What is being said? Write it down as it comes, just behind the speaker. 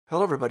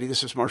Hello, everybody.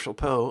 This is Marshall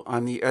Poe.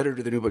 I'm the editor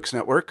of the New Books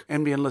Network.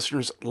 NBN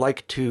listeners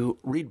like to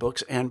read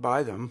books and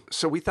buy them.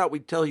 So we thought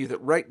we'd tell you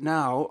that right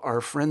now, our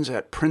friends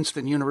at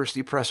Princeton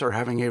University Press are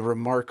having a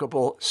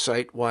remarkable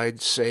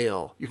site-wide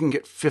sale. You can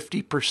get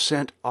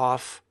 50%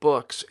 off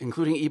books,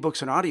 including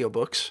ebooks and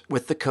audiobooks,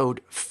 with the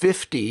code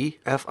 50,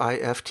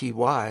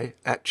 F-I-F-T-Y,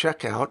 at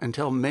checkout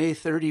until May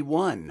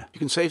 31. You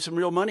can save some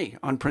real money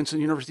on Princeton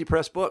University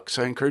Press books.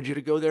 I encourage you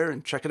to go there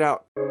and check it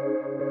out.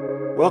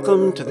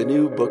 Welcome to the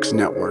New Books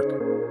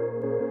Network.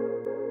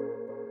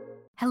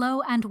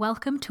 Hello and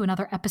welcome to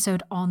another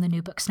episode on the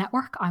New Books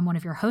Network. I'm one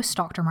of your hosts,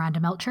 Dr.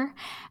 Miranda Melcher,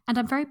 and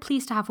I'm very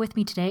pleased to have with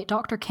me today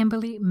Dr.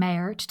 Kimberly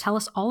Mair to tell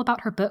us all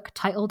about her book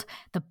titled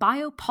The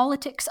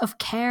Biopolitics of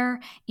Care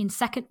in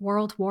Second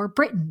World War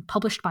Britain,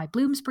 published by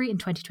Bloomsbury in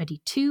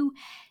 2022.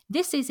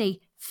 This is a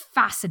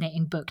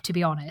fascinating book, to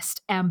be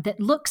honest, that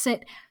looks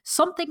at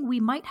something we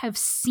might have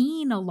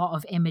seen a lot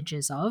of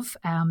images of,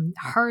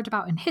 heard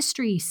about in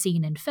history,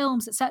 seen in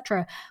films,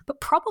 etc.,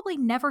 but probably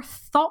never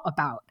thought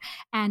about.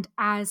 And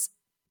as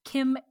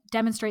Kim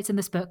demonstrates in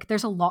this book,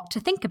 there's a lot to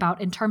think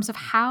about in terms of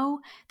how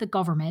the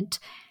government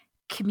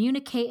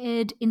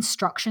communicated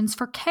instructions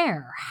for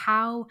care,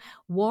 how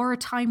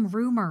wartime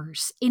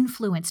rumors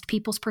influenced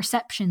people's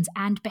perceptions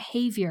and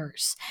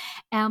behaviors,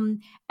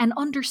 and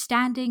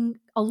understanding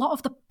a lot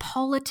of the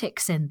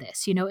politics in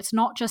this. You know, it's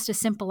not just as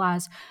simple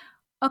as,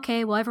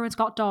 okay, well, everyone's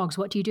got dogs.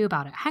 What do you do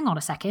about it? Hang on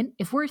a second.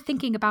 If we're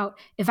thinking about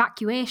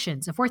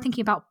evacuations, if we're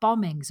thinking about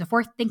bombings, if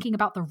we're thinking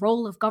about the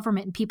role of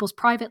government in people's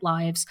private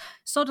lives,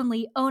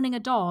 suddenly owning a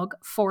dog,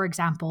 for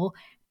example,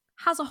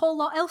 has a whole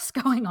lot else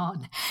going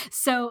on.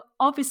 So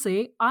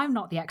obviously, I'm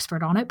not the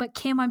expert on it, but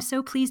Kim, I'm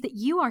so pleased that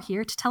you are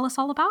here to tell us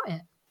all about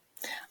it.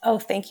 Oh,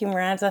 thank you,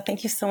 Miranda.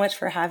 Thank you so much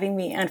for having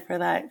me and for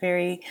that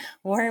very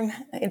warm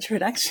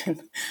introduction.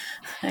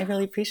 I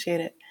really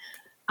appreciate it.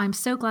 I'm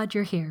so glad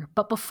you're here.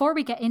 But before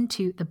we get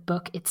into the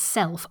book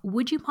itself,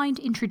 would you mind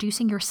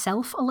introducing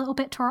yourself a little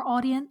bit to our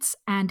audience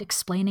and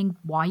explaining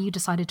why you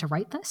decided to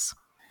write this?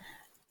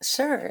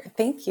 Sure.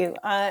 Thank you.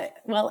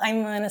 Well,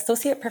 I'm an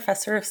associate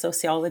professor of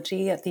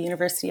sociology at the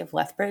University of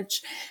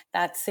Lethbridge.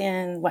 That's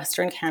in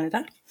Western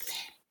Canada.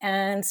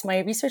 And my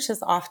research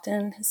is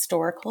often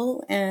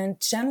historical and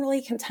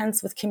generally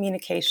contends with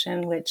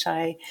communication, which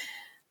I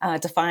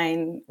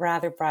define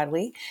rather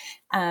broadly.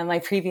 My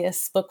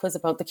previous book was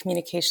about the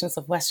communications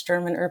of West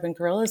German urban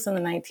guerrillas in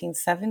the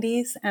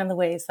 1970s and the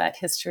ways that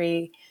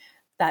history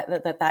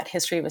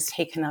was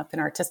taken up in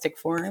artistic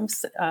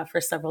forums for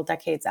several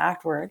decades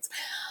afterwards.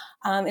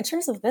 In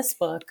terms of this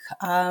book,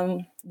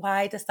 why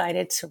I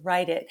decided to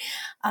write it,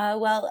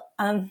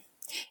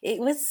 it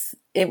was.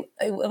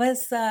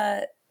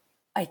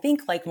 I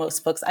think, like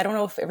most books, I don't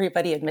know if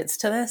everybody admits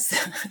to this,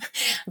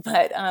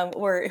 but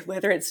or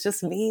whether it's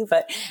just me,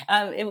 but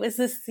it was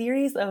a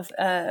series of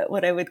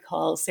what I would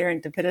call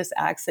serendipitous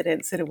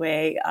accidents in a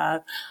way,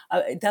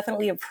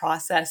 definitely a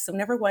process. So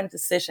never one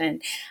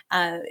decision.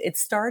 It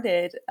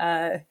started.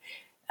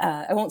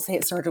 I won't say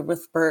it started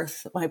with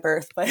my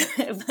birth, but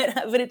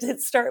it did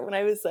start when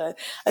I was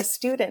a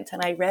student,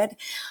 and I read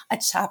a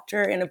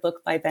chapter in a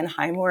book by Ben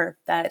Highmore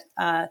that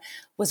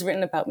was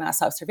written about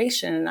mass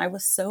observation. And I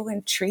was so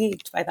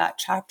intrigued by that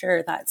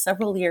chapter that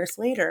several years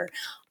later,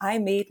 I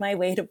made my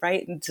way to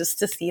Brighton just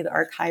to see the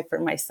archive for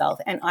myself.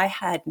 And I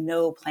had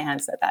no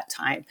plans at that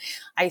time.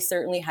 I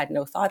certainly had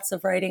no thoughts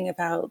of writing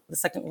about the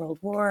Second World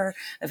War,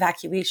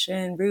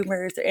 evacuation,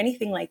 rumors, or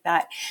anything like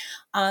that.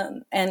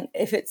 And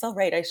if it's all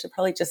right, I should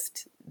probably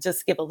just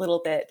give a little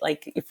bit,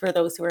 like for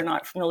those who are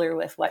not familiar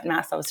with what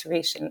mass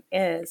observation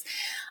is.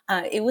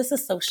 It was a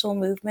social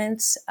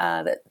movement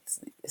that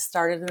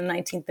started in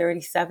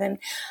 1937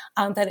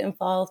 that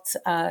involved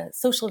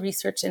social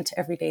research into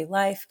everyday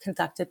life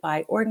conducted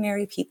by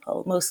ordinary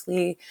people,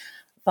 mostly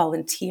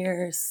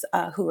volunteers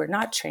who were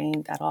not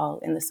trained at all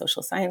in the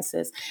social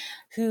sciences,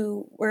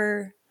 who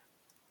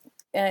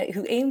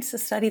aimed to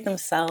study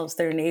themselves,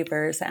 their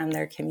neighbors, and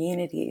their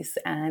communities.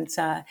 And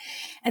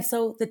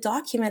so the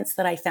documents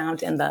that I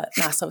found in the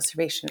Mass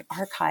Observation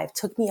Archive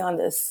took me on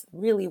this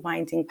really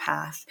winding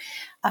path,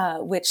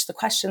 which the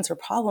questions or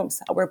problems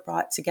that were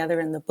brought together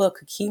in the book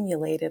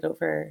accumulated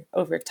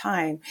over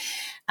time.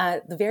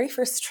 The very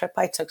first trip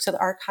I took to the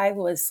archive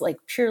was like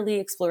purely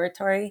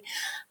exploratory,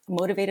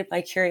 motivated by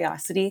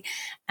curiosity.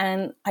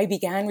 And I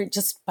began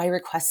just by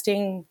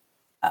requesting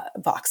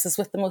boxes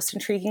with the most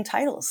intriguing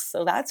titles.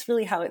 So that's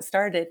really how it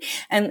started.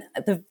 And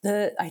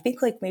I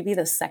think like maybe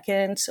the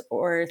second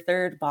or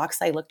third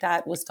box I looked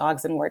at was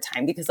Dogs in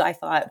Wartime, because I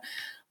thought,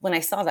 when I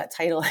saw that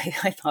title,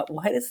 I thought,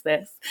 what is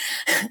this?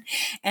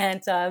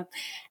 And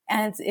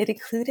it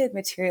included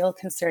material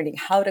concerning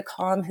how to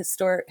calm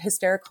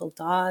hysterical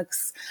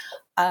dogs,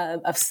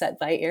 upset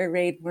by air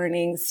raid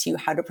warnings, to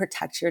how to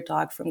protect your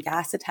dog from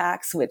gas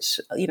attacks,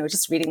 which,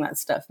 just reading that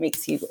stuff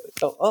makes you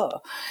go,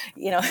 oh,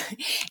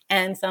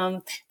 and,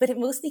 but it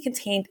mostly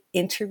contained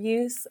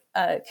interviews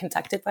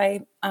conducted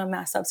by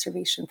mass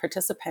observation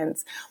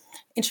participants,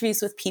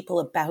 interviews with people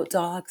about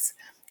dogs,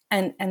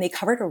 and they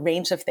covered a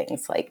range of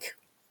things like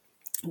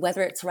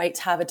whether it's right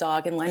to have a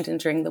dog in London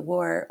during the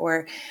war,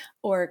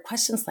 or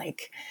questions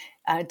like,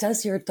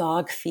 does your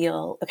dog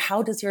feel, like,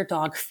 how does your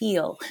dog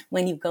feel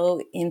when you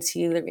go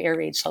into the air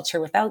raid shelter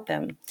without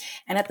them?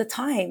 And at the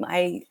time,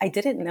 I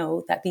didn't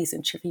know that these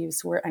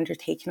interviews were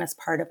undertaken as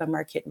part of a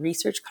market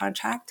research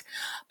contract,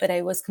 but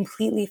I was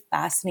completely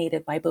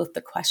fascinated by both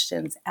the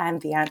questions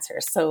and the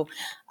answers. So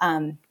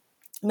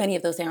many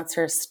of those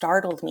answers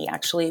startled me,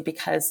 actually,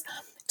 because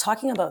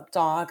talking about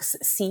dogs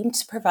seemed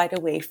to provide a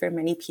way for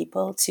many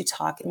people to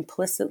talk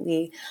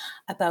implicitly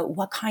about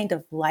what kind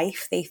of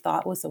life they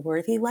thought was a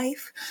worthy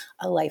life,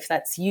 a life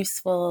that's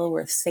useful,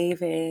 worth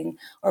saving,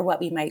 or what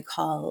we might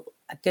call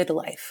a good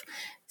life.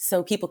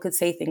 So people could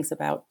say things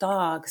about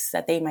dogs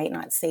that they might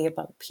not say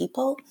about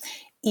people,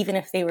 even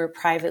if they were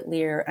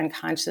privately or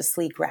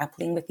unconsciously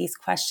grappling with these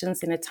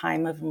questions in a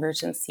time of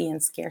emergency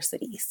and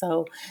scarcity.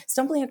 So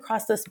stumbling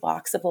across this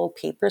box of old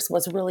papers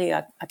was really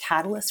a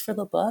catalyst for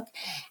the book.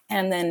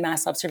 And then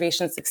Mass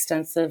Observation's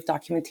extensive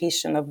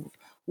documentation of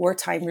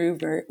wartime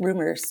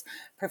rumors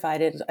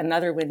provided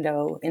another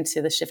window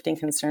into the shifting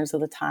concerns of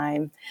the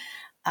time.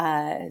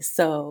 And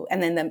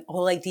then the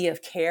whole idea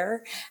of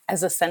care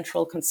as a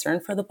central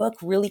concern for the book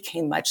really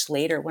came much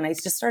later, when I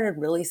just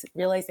started really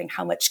realizing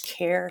how much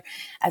care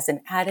as an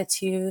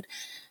attitude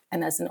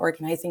and as an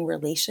organizing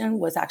relation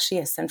was actually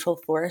a central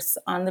force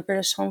on the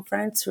British home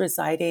front,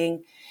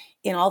 residing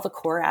in all the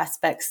core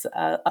aspects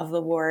of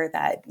the war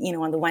that,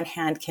 on the one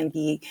hand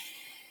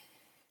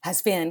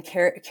has been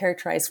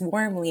characterized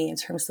warmly in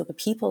terms of the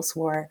People's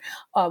War,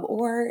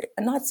 or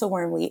not so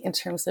warmly in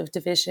terms of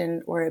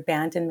division or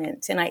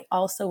abandonment. And I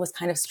also was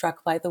kind of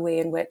struck by the way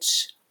in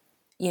which,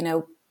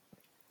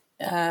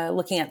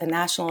 looking at the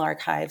National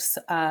Archives,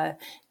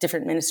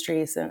 different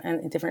ministries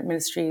and different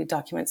ministry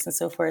documents and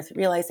so forth,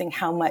 realizing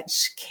how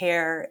much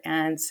care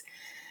and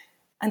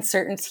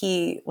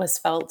uncertainty was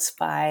felt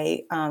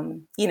by,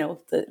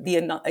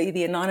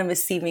 the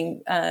anonymous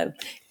seeming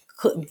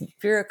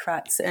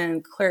bureaucrats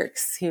and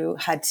clerks who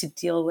had to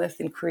deal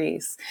with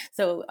inquiries.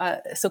 So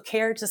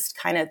care just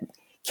kind of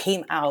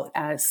came out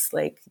as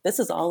like, this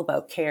is all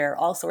about care,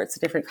 all sorts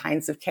of different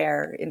kinds of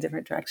care in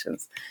different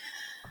directions.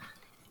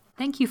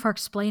 Thank you for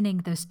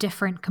explaining those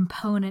different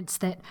components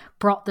that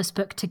brought this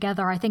book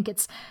together. I think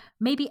it's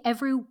maybe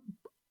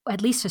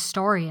at least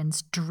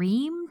historians,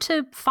 dream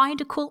to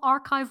find a cool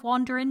archive,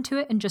 wander into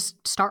it, and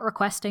just start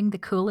requesting the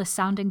coolest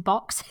sounding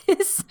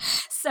boxes.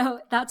 So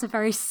that's a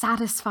very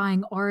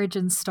satisfying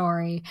origin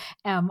story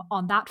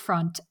on that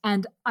front.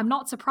 And I'm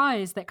not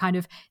surprised that kind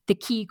of the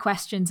key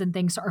questions and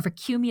things sort of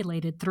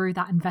accumulated through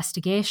that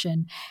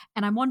investigation.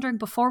 And I'm wondering,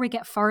 before we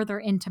get further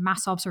into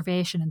mass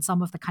observation and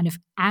some of the kind of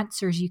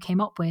answers you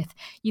came up with,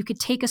 you could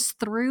take us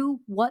through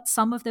what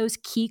some of those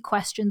key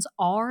questions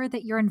are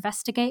that you're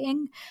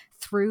investigating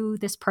through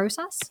this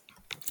process?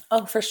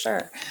 Oh, for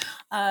sure.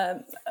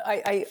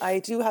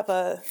 I do have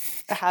a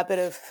habit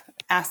of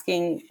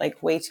asking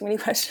like way too many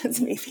questions,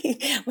 maybe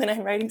when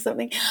I'm writing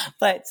something.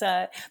 But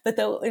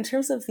though, in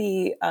terms of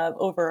the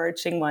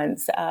overarching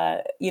ones,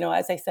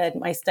 as I said,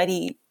 my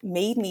study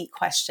made me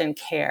question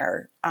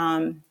care,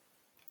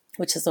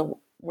 which is a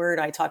word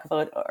I talk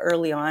about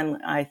early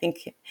on. I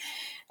think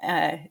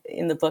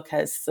in the book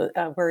as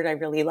a word I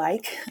really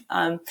like.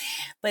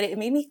 But it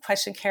made me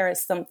question care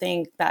as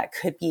something that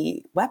could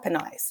be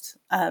weaponized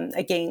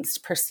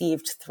against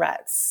perceived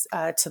threats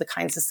to the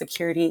kinds of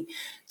security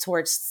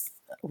towards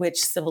which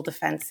civil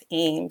defense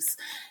aims.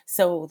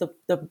 So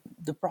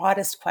the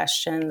broadest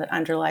question that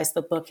underlies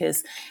the book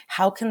is,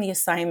 how can the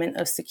assignment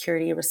of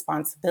security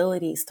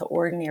responsibilities to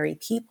ordinary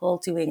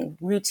people doing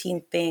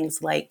routine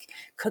things like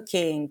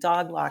cooking,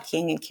 dog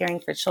walking, and caring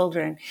for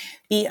children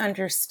be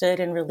understood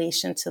in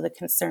relation to the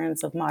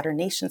concerns of modern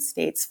nation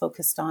states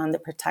focused on the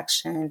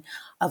protection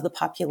of the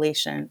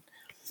population?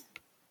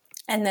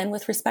 And then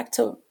with respect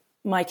to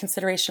my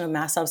consideration of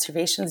mass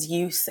observations,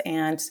 use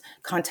and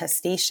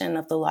contestation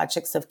of the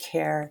logics of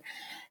care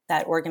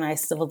that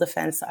organize civil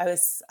defense, I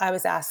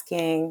was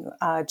asking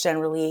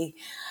generally,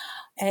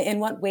 in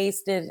what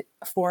ways did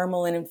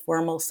formal and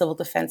informal civil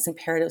defense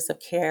imperatives of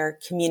care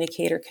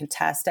communicate or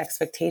contest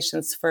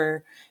expectations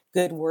for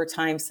good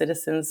wartime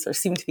citizens, or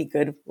seem to be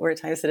good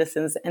wartime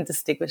citizens, and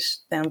distinguish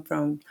them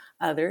from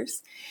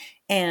others?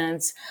 And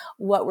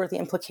what were the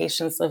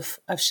implications of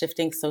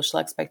shifting social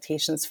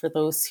expectations for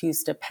those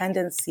whose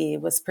dependency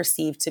was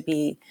perceived to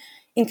be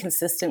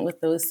inconsistent with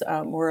those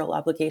moral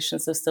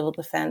obligations of civil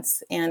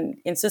defense? And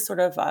it's just sort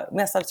of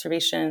mass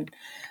observation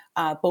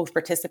both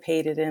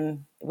participated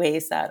in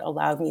ways that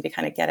allowed me to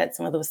kind of get at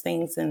some of those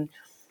things, and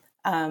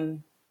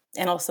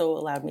also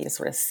allowed me to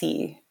sort of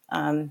see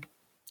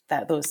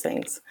those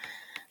things.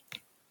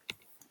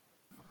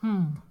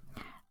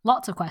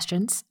 Lots of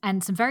questions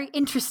and some very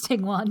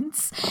interesting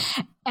ones.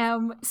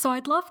 So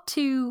I'd love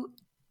to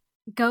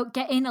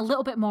get in a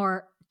little bit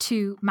more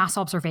to mass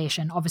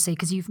observation, obviously,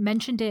 because you've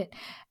mentioned it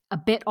a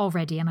bit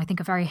already, and I think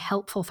a very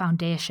helpful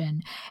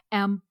foundation.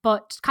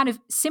 But kind of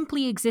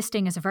simply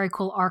existing as a very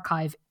cool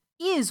archive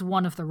is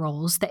one of the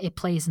roles that it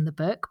plays in the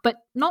book, but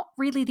not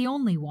really the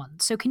only one.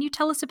 So can you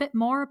tell us a bit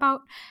more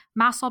about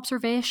mass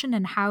observation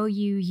and how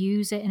you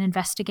use it and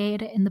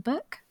investigate it in the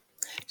book?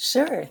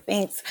 Sure,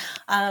 thanks.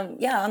 On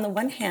the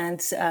one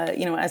hand,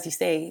 as you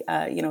say,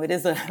 it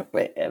is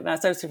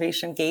mass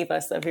observation gave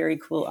us a very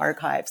cool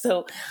archive.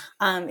 So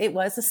it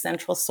was a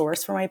central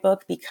source for my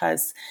book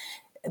because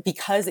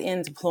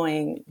in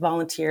deploying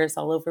volunteers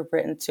all over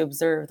Britain to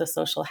observe the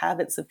social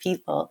habits of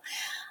people,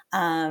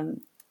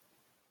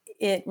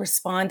 it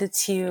responded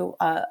to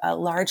a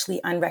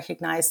largely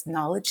unrecognized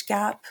knowledge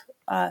gap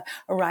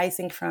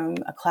arising from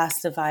a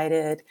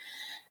class-divided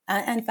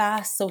and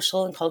vast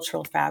social and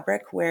cultural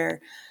fabric where,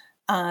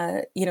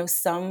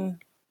 some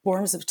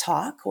forms of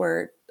talk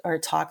or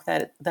talk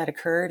that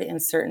occurred in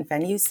certain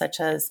venues,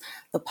 such as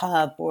the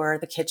pub or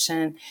the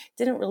kitchen,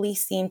 didn't really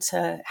seem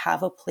to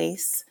have a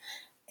place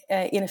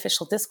in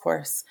official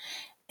discourse.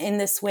 In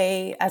this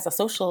way, as a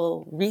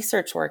social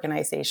research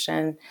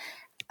organization,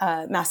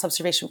 Mass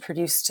Observation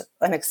produced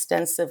an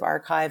extensive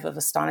archive of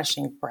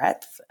astonishing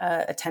breadth,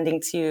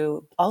 attending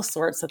to all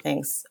sorts of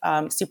things: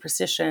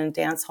 superstition,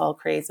 dance hall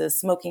crazes,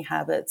 smoking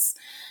habits,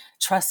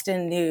 trust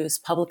in news,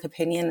 public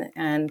opinion,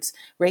 and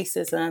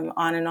racism,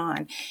 on and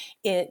on.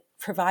 It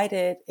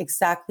provided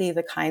exactly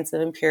the kinds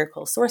of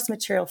empirical source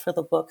material for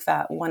the book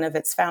that one of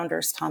its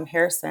founders, Tom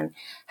Harrison,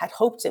 had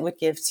hoped it would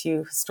give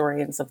to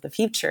historians of the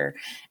future.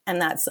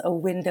 And that's a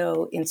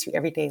window into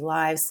everyday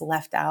lives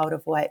left out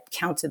of what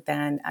counted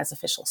then as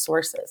official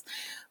sources.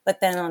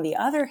 But then on the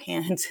other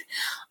hand,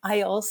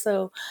 I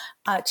also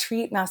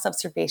treat mass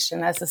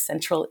observation as a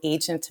central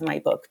agent in my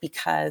book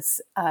because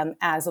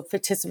as a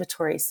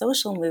participatory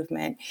social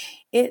movement,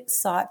 it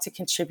sought to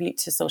contribute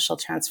to social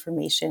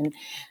transformation,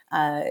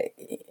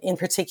 in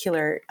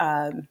particular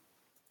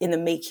in the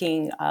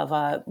making of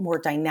a more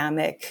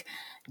dynamic,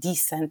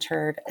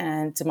 decentered,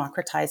 and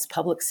democratized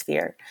public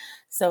sphere.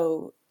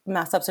 So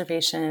mass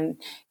observation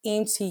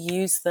aimed to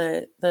use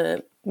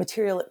the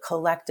material it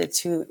collected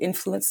to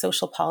influence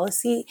social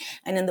policy.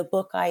 And in the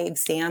book, I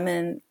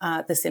examine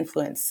this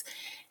influence,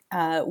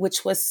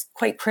 which was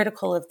quite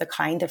critical of the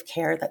kind of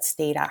care that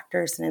state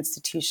actors and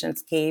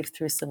institutions gave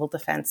through civil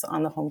defense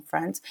on the home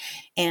front.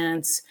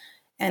 And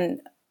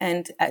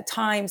at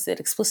times, it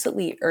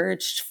explicitly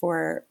urged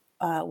for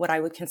what I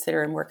would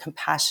consider a more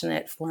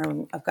compassionate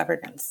form of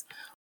governance.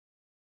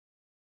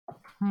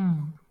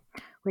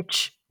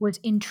 Which was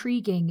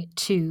intriguing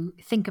to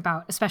think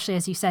about, especially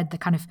as you said, the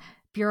kind of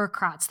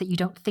bureaucrats that you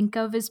don't think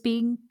of as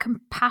being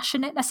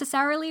compassionate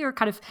necessarily, or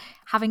kind of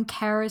having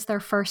care as their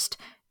first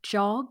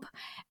job.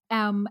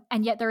 And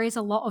yet there is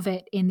a lot of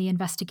it in the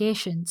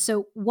investigation.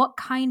 So what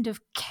kind of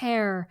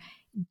care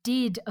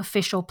did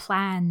official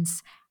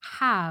plans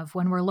have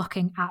when we're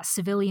looking at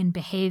civilian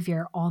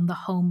behavior on the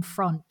home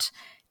front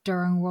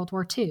during World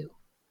War II?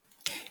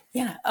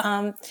 Yeah.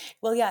 And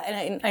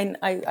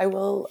I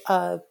will,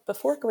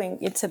 before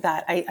going into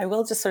that, I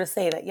will just sort of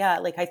say that,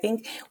 I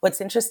think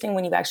what's interesting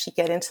when you actually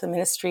get into the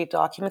ministry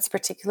documents,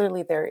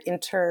 particularly their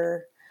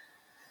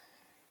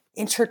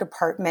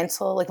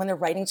interdepartmental, like when they're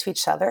writing to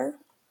each other,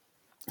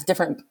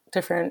 different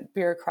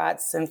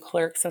bureaucrats and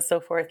clerks and so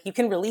forth, you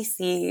can really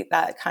see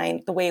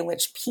the way in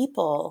which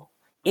people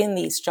in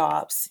these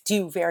jobs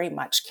do very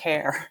much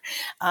care.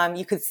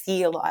 I could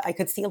see a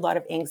lot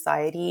of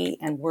anxiety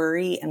and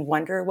worry and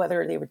wonder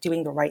whether they were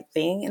doing the right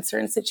thing in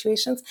certain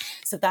situations.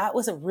 So that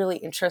was a really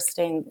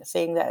interesting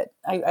thing that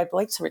I'd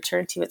like to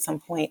return to at some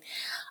point.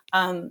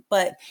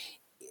 But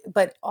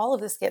all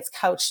of this gets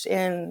couched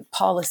in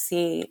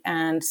policy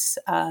and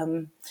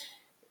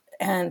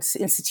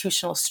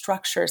institutional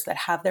structures that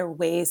have their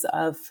ways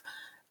of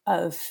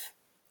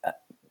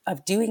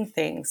doing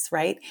things,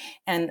 right?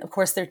 And of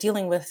course, they're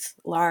dealing with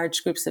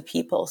large groups of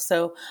people.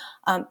 So,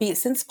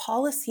 since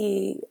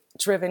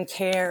policy-driven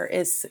care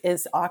is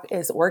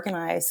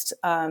organized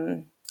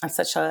on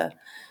such a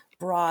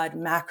broad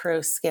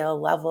macro scale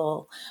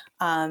level,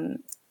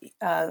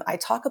 I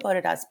talk about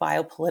it as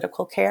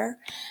biopolitical care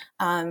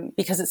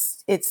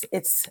because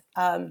it's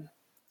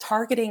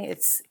targeting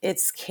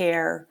its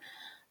care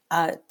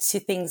to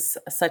things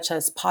such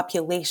as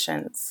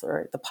populations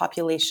or the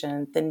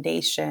population, the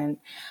nation,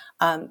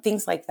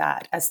 things like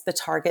that as the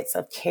targets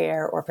of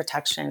care or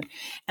protection.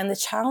 And the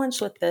challenge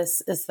with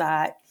this is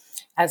that,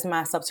 as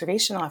mass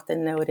observation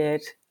often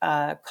noted,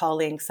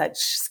 calling such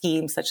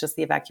schemes such as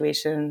the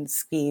evacuation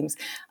schemes,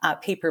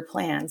 paper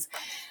plans,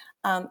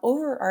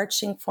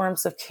 overarching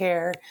forms of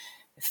care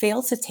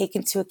fail to take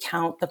into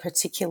account the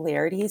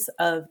particularities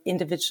of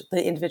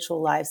the individual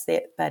lives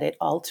that it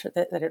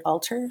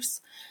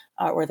alters,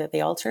 or that they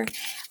alter,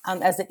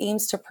 as it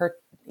aims to,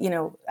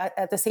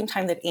 at the same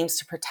time that it aims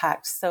to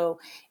protect. So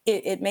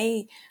it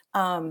may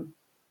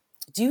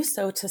do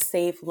so to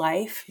save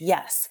life,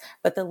 yes,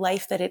 but the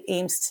life that it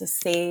aims to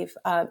save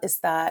is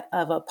that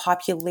of a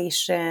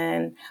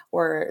population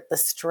or the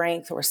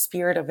strength or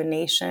spirit of a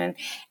nation.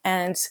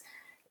 And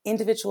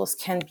individuals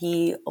can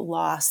be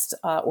lost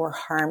or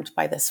harmed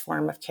by this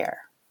form of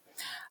care.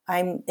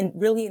 I'm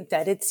really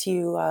indebted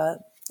to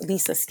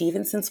Lisa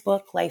Stevenson's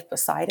book, Life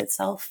Beside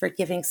Itself, for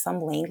giving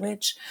some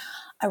language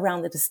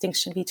around the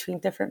distinction between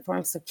different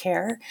forms of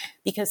care,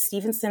 because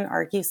Stevenson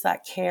argues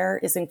that care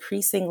is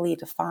increasingly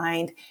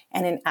defined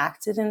and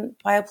enacted in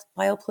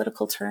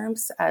biopolitical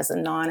terms as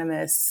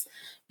anonymous,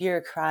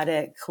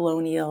 bureaucratic,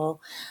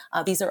 colonial.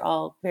 These are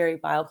all very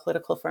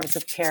biopolitical forms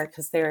of care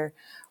because they're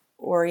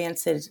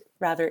oriented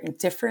rather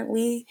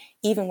indifferently,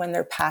 even when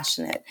they're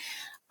passionate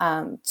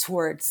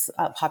towards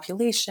a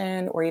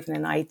population or even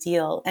an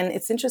ideal. And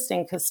it's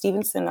interesting because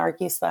Stevenson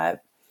argues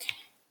that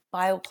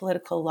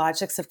biopolitical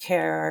logics of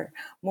care are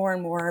more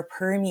and more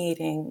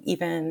permeating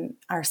even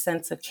our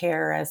sense of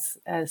care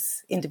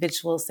as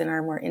individuals in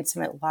our more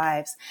intimate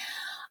lives.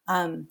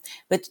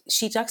 But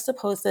she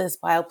juxtaposes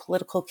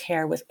biopolitical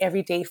care with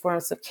everyday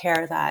forms of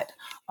care that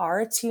are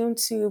attuned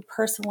to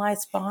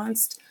personalized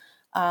bonds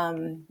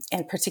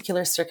and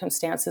particular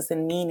circumstances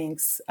and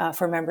meanings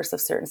for members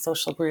of certain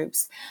social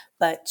groups.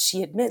 But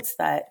she admits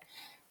that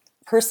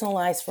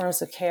personalized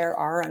forms of care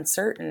are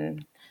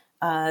uncertain.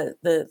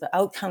 The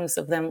outcomes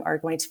of them are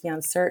going to be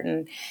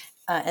uncertain,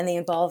 and they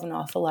involve an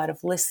awful lot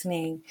of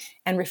listening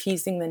and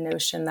refusing the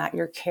notion that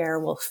your care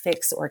will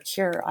fix or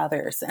cure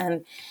others.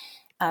 And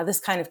this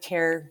kind of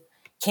care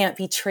can't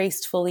be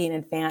traced fully in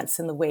advance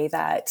in the way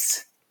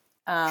that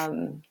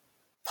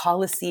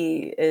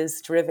policy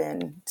is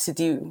driven to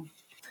do,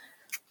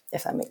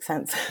 if that makes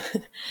sense.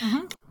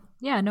 Mm-hmm.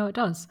 Yeah, no, it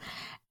does.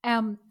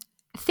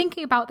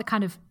 Thinking about the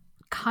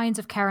kinds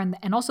of care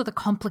and also the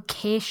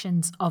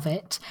complications of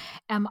it,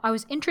 I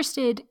was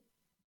interested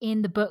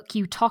in the book.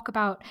 You talk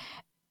about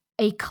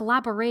a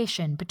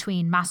collaboration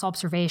between mass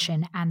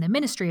observation and the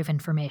Ministry of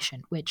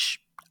Information, which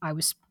I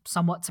was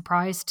somewhat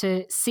surprised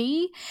to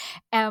see.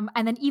 And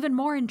then even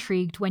more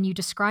intrigued when you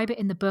describe it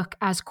in the book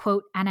as,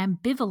 quote, an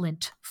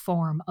ambivalent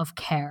form of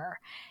care.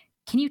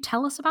 Can you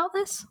tell us about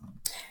this?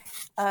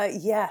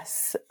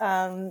 Yes.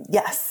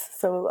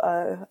 So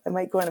I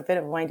might go on a bit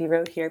of a windy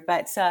road here,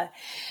 but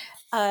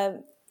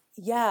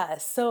yeah.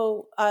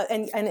 So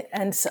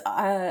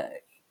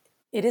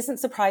it isn't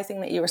surprising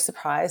that you were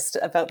surprised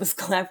about this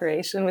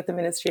collaboration with the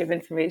Ministry of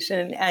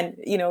Information, and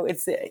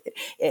it's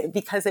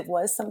because it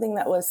was something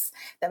that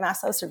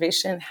mass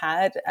observation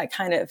had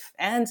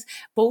and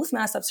both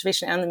mass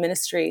observation and the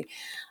ministry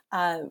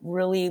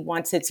really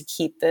wanted to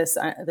keep this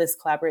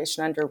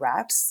collaboration under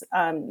wraps.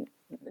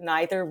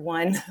 Neither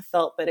one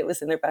felt that it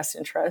was in their best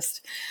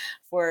interest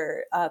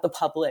for the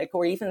public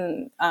or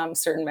even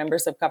certain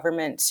members of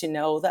government to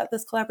know that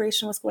this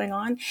collaboration was going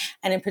on.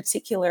 And in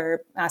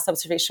particular, mass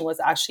observation was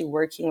actually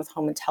working with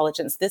home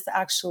intelligence. This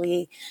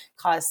actually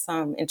caused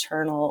some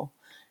internal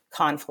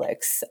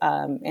conflicts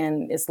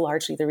and is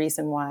largely the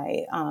reason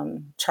why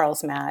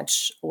Charles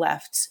Madge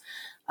left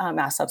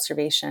mass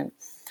observation.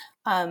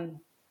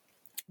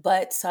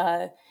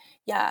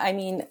 Yeah, I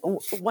mean,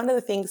 one of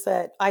the things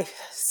that I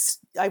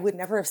would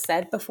never have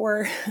said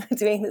before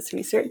doing this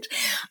research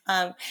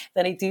that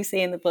I do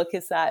say in the book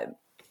is that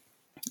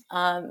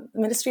the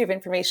Ministry of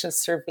Information's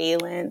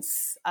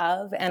surveillance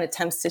of and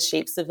attempts to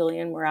shape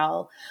civilian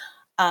morale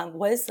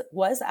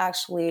was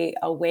actually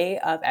a way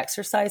of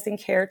exercising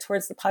care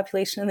towards the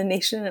population of the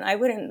nation. And I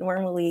wouldn't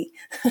normally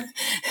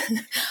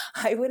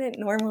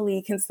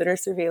consider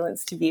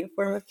surveillance to be a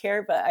form of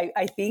care, but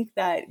I think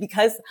that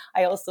because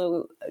I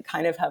also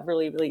kind of have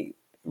really, really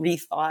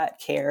rethought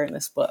care in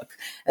this book,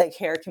 that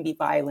care can be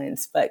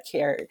violence, but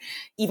care,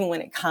 even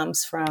when it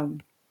comes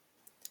from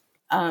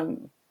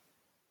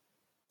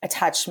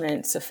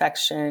attachment,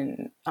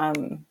 affection, a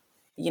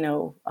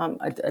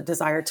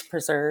desire to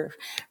preserve,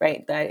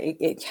 right? That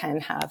it can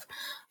have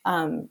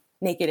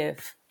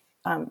negative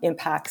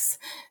impacts.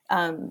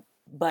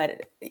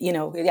 But,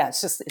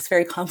 it's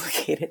very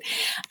complicated.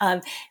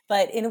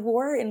 But in a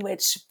war in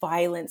which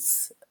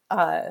violence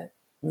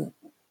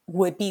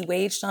would be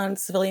waged on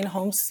civilian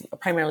homes,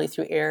 primarily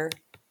through air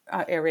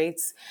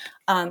raids,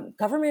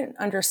 government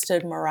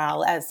understood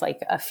morale as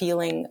like a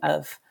feeling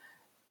of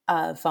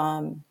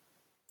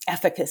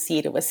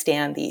efficacy to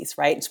withstand these,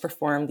 right? To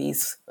perform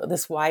this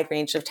wide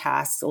range of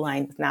tasks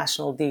aligned with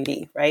national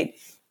duty, right?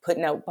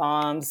 Putting out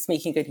bombs,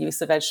 making good use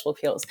of vegetable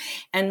peels.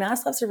 And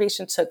mass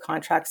observation took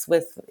contracts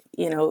with,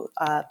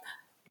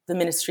 the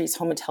ministry's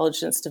home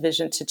intelligence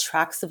division to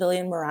track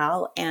civilian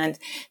morale, and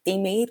they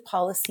made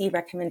policy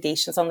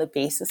recommendations on the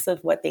basis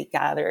of what they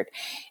gathered.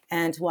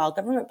 And while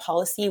government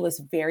policy was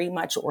very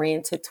much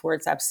oriented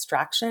towards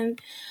abstraction,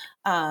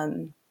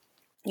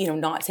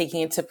 not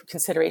taking into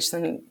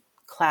consideration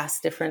class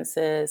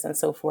differences and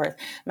so forth,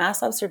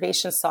 mass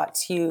observation sought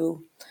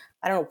to,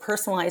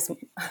 personalize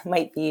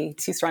might be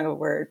too strong of a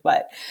word,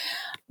 but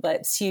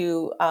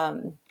to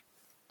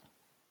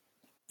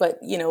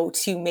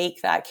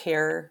make that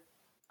care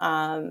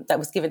that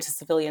was given to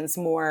civilians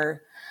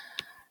more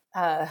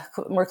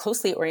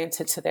closely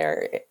oriented to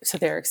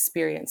their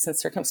experience and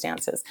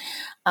circumstances.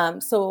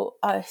 So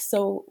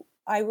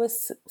I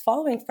was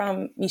following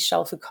from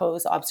Michel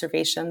Foucault's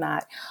observation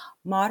that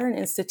modern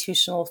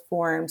institutional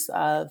forms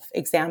of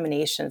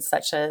examination,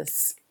 such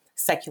as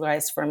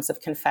secularized forms of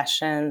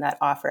confession that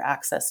offer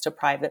access to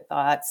private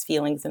thoughts,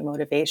 feelings, and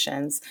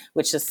motivations,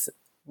 which is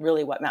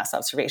really what mass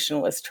observation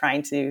was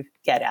trying to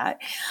get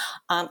at,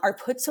 are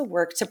put to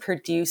work to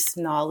produce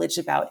knowledge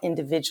about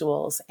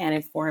individuals and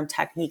inform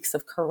techniques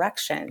of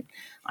correction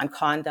on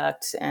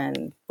conduct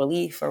and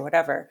belief or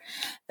whatever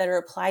that are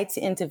applied to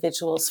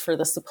individuals for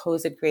the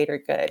supposed greater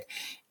good.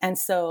 And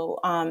so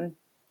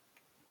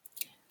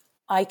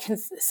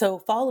so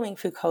following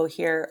Foucault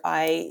here,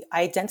 I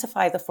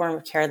identify the form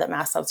of care that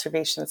mass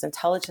observations,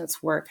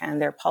 intelligence work,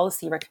 and their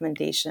policy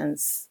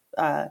recommendations,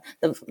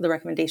 the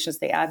recommendations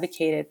they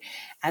advocated,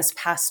 as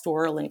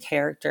pastoral in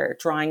character,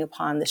 drawing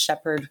upon the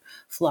shepherd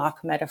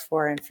flock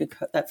metaphor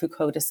that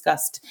Foucault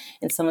discussed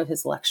in some of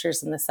his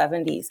lectures in the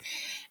 70s.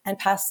 And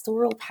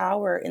pastoral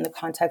power in the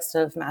context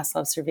of mass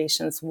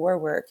observations war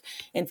work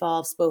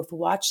involves both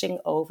watching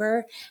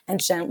over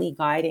and gently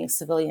guiding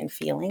civilian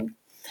feeling.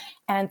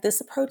 And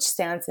this approach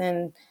stands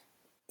in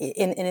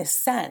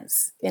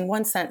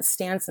one sense,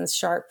 stands in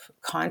sharp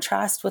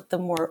contrast with the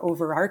more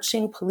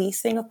overarching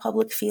policing of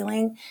public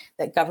feeling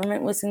that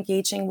government was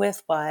engaging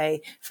with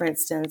by, for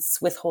instance,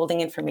 withholding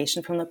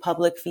information from the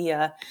public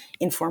via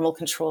informal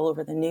control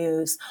over the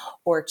news,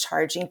 or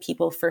charging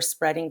people for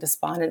spreading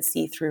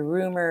despondency through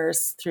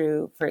rumors,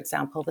 through, for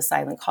example, the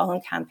Silent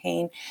Column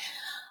campaign.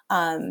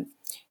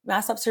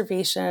 Mass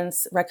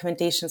observations,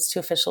 recommendations to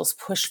officials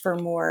push for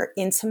more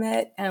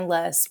intimate and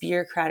less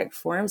bureaucratic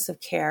forms of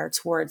care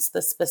towards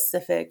the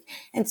specific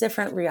and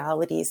different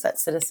realities that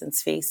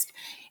citizens faced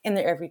in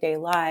their everyday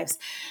lives,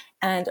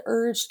 and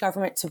urged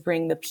government to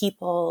bring the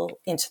people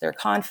into their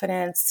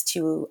confidence,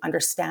 to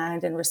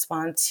understand and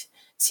respond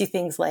to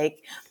things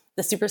like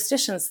the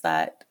superstitions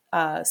that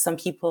some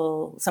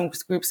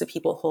groups of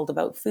people hold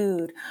about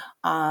food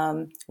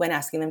when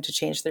asking them to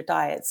change their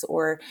diets,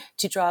 or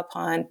to draw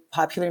upon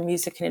popular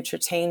music and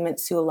entertainment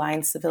to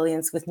align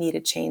civilians with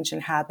needed change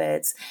in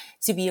habits,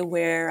 to be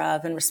aware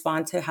of and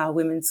respond to how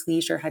women's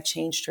leisure had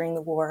changed during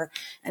the war,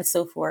 and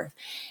so forth.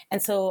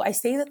 And so I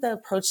say that the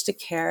approach to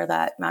care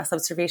that mass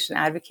observation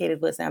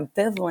advocated was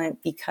ambivalent,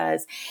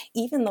 because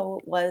even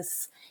though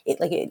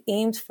it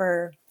aimed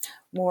for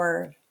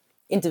more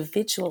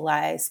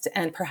individualized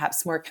and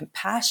perhaps more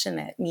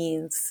compassionate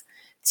means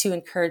to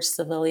encourage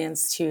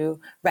civilians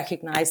to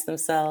recognize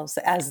themselves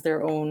as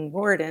their own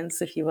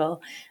wardens, if you will,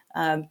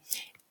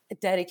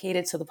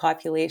 dedicated to the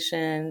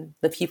population,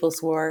 the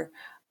People's War,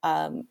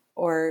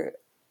 or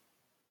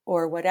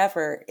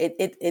whatever.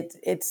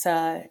 It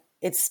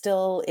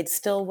still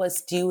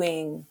was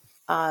doing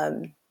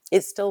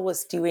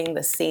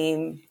the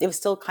same. It was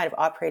still kind of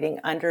operating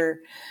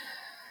under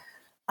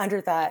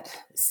that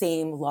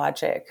same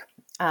logic.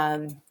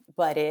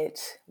 But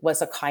it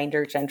was a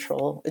kinder,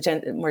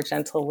 more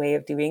gentle way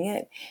of doing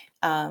it,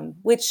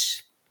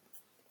 which,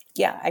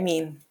 yeah, I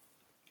mean,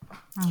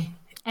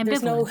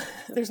 there's no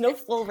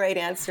full right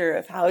answer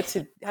of how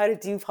to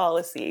do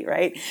policy,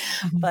 right?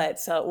 Mm-hmm. But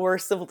or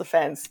civil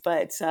defense,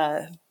 but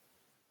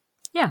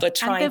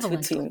trying to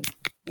attune,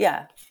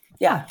 yeah.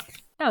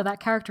 No, that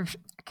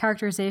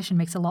characterization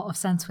makes a lot of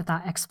sense with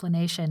that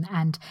explanation.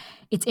 And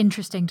it's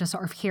interesting to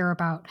sort of hear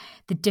about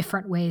the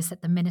different ways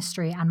that the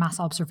ministry and mass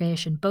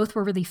observation both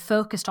were really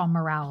focused on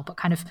morale, but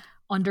kind of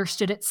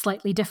understood it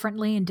slightly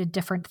differently and did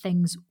different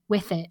things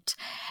with it.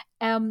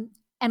 And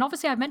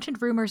obviously I've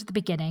mentioned rumors at the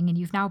beginning and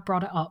you've now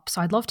brought it up.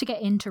 So I'd love to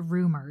get into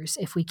rumors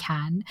if we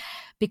can,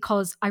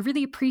 because I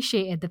really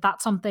appreciated that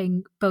that's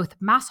something both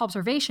mass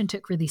observation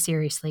took really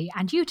seriously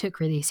and you took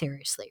really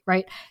seriously,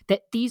 right?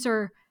 That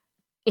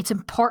it's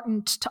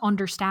important to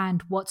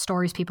understand what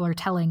stories people are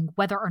telling,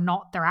 whether or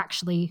not they're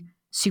actually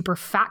super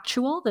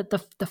factual, that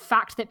the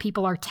fact that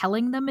people are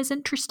telling them is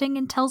interesting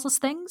and tells us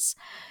things.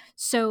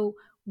 So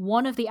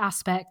one of the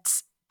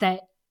aspects that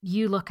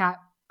you look at,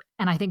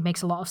 and I think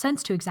makes a lot of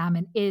sense to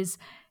examine, is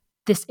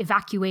this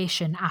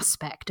evacuation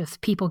aspect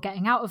of people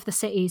getting out of the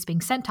cities,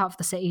 being sent out of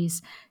the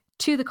cities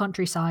to the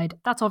countryside.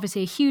 That's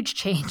obviously a huge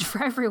change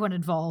for everyone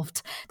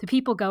involved. The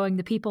people going,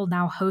 the people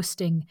now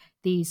hosting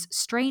these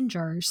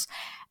strangers.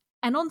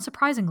 And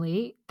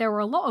unsurprisingly, there were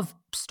a lot of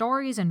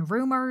stories and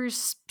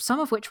rumors, some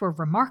of which were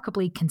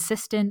remarkably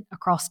consistent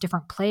across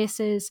different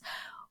places.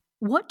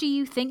 What do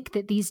you think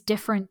that these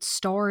different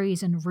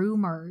stories and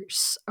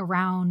rumors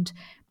around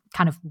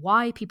kind of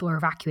why people are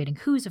evacuating,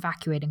 who's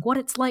evacuating, what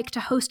it's like to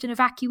host an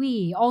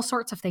evacuee, all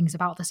sorts of things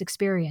about this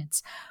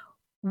experience,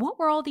 what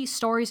were all these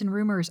stories and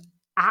rumors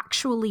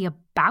actually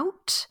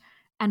about,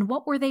 and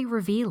what were they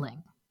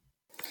revealing?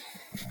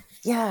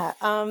 Yeah,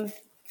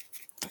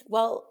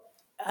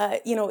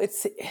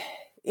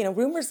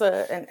 rumors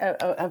are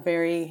a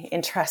very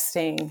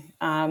interesting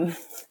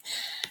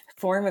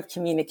form of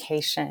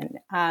communication.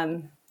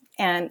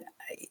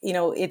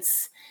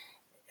 It's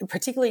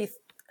particularly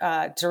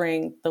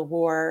during the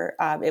war,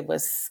 it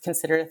was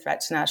considered a threat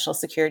to national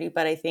security.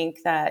 But I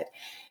think that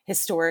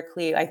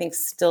historically,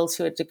 still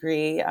to a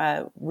degree,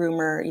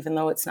 rumor, even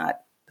though it's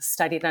not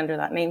studied under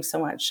that name so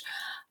much,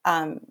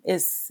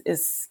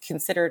 is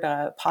considered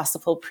a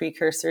possible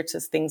precursor to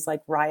things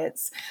like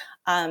riots.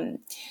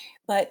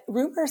 But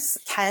rumors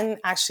can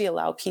actually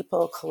allow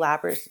people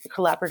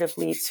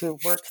collaboratively to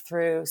work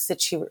through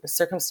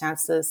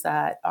circumstances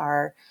that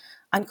are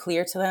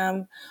unclear to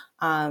them,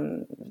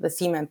 that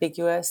seem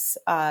ambiguous.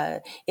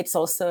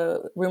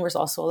 Rumors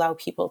also allow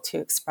people to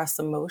express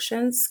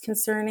emotions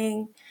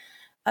concerning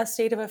a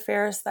state of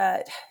affairs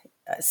that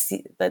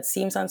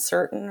seems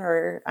uncertain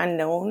or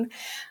unknown.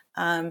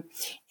 Um,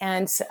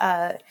 and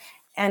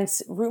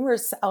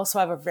rumors also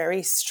have a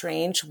very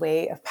strange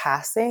way of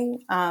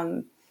passing.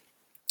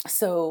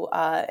 So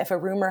if a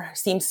rumor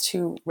seems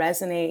to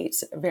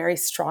resonate very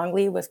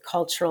strongly with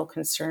cultural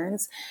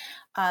concerns,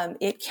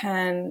 it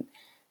can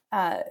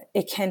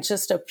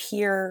just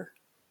appear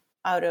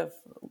out of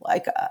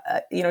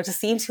just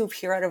seem to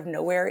appear out of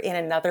nowhere in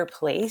another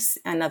place,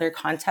 another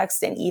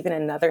context, and even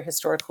another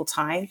historical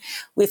time,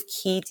 with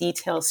key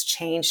details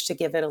changed to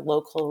give it a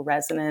local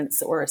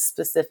resonance or a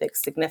specific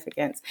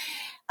significance.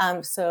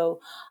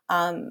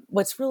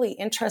 What's really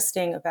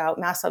interesting about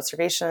mass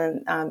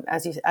observation,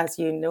 as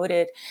you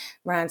noted,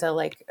 Miranda,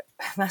 like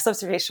mass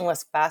observation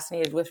was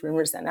fascinated with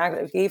rumors and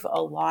gave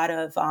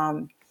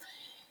an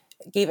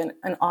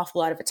awful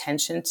lot of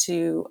attention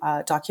to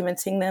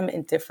documenting them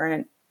in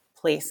different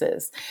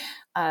places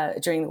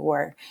during the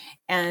war.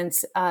 And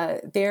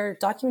their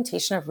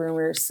documentation of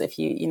rumors, if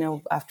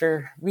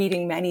after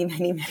reading many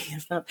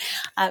of them,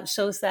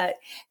 shows that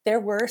there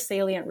were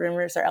salient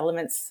rumors or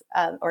elements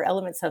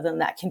of them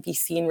that can be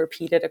seen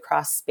repeated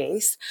across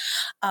space.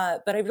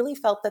 But I really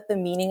felt that the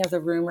meaning of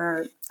the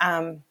rumor,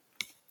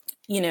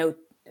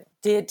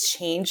 did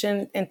change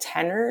in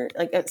tenor,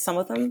 like at some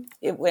of them.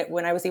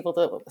 When I was able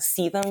to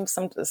see them,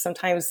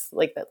 sometimes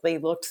like that they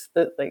looked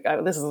like,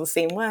 oh, this is the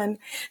same one,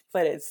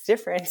 but it's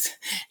different,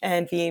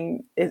 and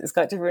it's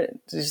got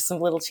different, just some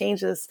little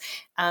changes,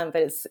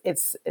 but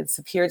it's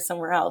appeared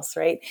somewhere else,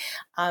 right?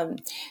 So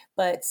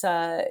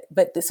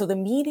the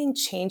meaning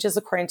changes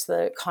according to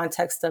the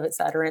context of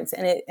its utterance,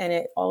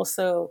 and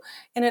also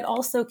who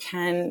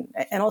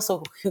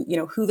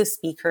the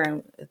speaker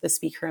and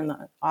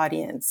the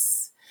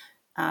audience,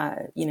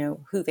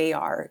 who they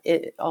are.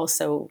 It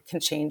also can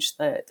change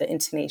the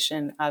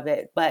intonation of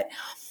it. But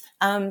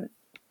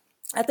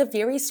at the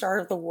very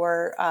start of the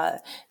war,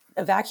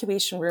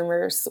 evacuation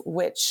rumors,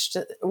 which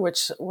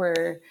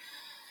were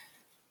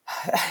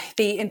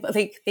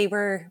they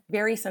were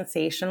very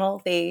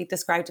sensational. They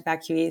described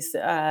evacuees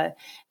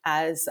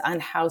as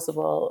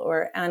unhousable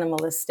or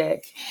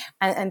animalistic,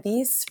 and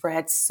these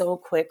spread so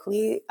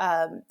quickly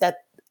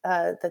that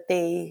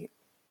they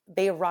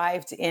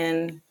arrived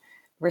in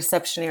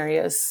reception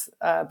areas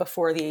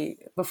before the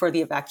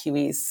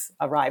evacuees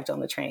arrived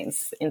on the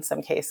trains in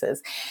some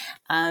cases.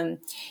 And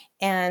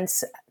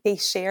they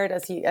shared,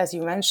 as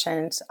you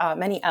mentioned,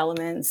 many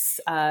elements,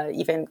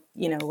 even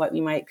what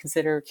we might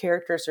consider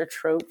characters or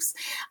tropes,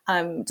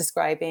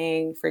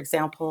 describing, for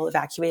example,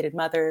 evacuated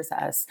mothers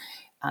as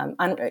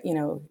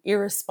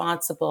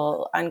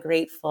irresponsible,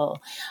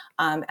 ungrateful,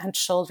 and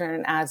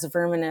children as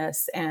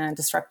verminous and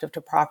destructive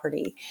to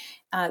property.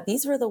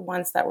 These were the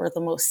ones that were the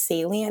most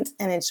salient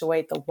and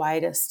enjoyed the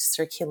widest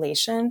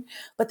circulation.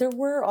 But there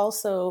were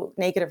also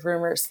negative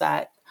rumors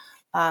that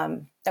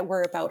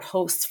were about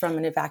hosts from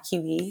an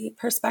evacuee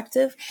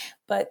perspective,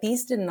 but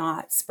these did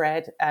not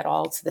spread at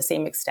all to the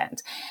same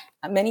extent.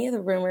 Many of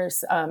the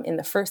rumors in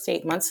the first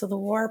 8 months of the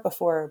war,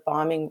 before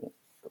bombing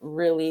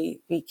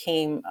really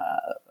became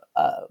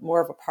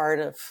more of a part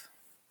of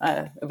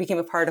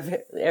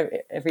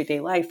everyday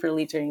life,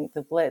 really, during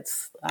the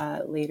Blitz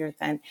later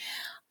then.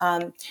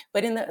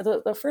 But in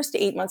the first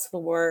 8 months of the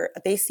war,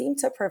 they seemed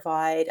to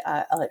provide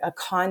a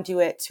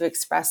conduit to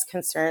express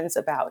concerns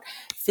about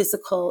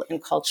physical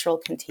and cultural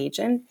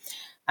contagion.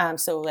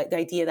 So like the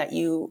idea that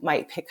you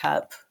might pick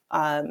up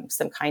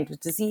some kind of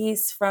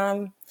disease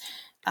from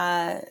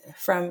an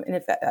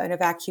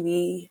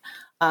evacuee,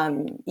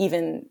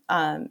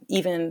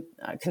 even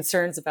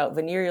concerns about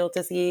venereal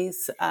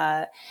disease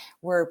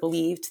were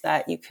believed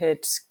that you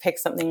could pick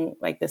something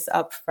like this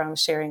up from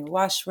sharing a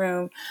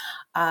washroom,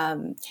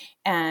 and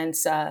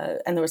there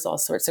was all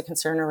sorts of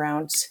concern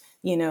around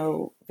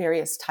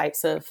various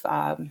types of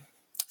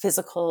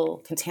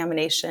physical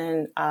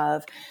contamination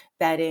of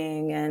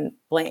bedding and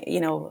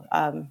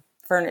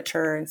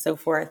furniture and so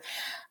forth.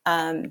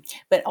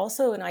 But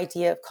also an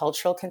idea of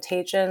cultural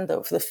contagion,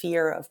 the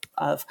fear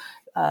of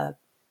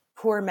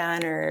poor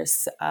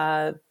manners,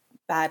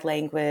 bad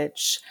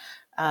language,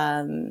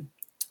 lack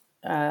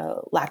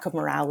of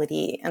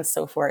morality, and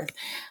so forth.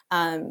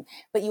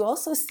 But you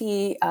also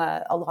see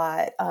a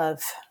lot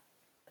of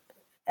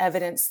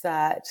evidence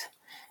that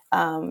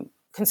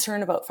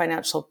concern about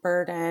financial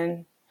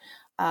burden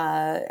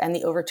and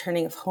the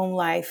overturning of home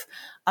life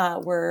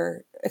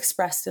were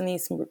expressed in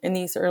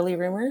these early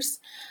rumors.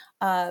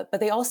 But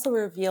they also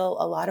reveal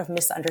a lot of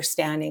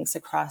misunderstandings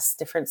across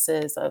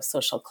differences of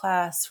social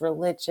class,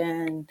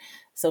 religion,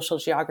 social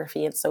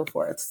geography, and so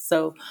forth.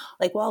 So,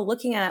 while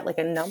looking at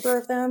a number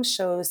of them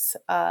shows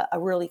a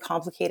really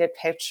complicated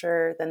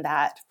picture than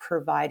that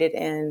provided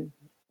in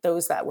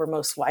those that were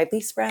most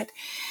widely spread.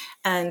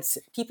 And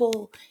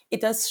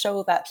it does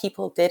show that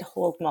people did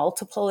hold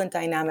multiple and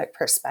dynamic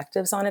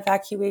perspectives on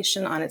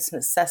evacuation, on its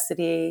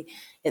necessity,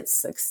 its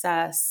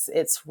success,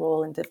 its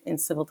role in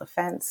civil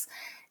defense.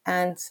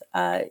 And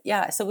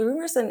so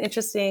rumor is an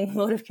interesting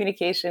mode of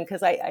communication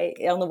because I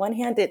on the one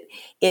hand,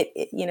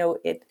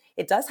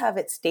 it does have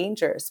its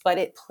dangers, but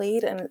it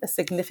played a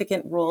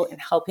significant role in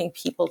helping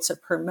people to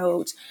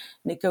promote,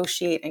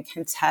 negotiate, and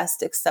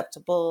contest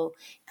acceptable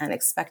and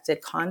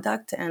expected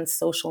conduct and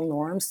social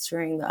norms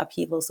during the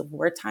upheavals of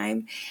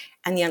wartime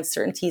and the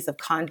uncertainties of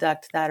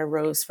conduct that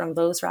arose from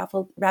those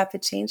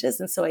rapid changes.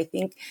 And so I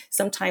think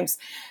sometimes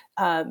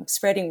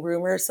spreading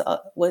rumors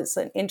was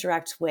an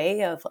indirect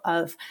way of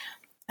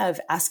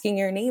asking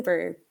your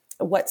neighbor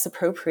what's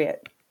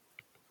appropriate.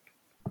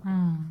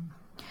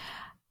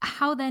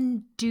 How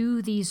then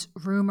do these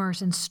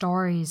rumors and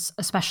stories,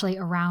 especially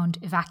around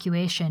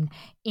evacuation,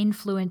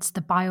 influence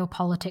the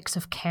biopolitics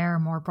of care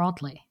more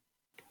broadly?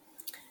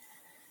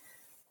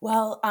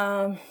 Well,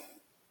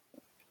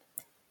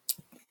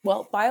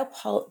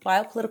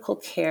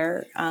 biopolitical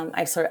care,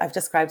 I've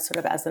described sort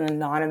of as an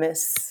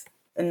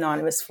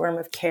anonymous form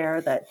of care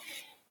that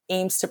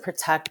aims to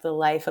protect the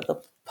life of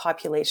the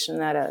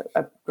population at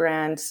a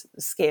grand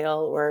scale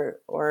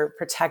or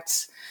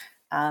protect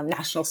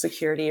national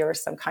security or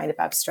some kind of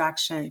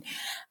abstraction.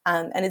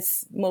 And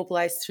it's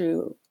mobilized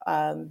through,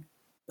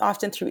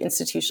 often through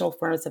institutional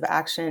forms of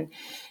action.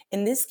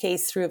 In this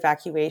case, through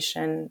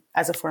evacuation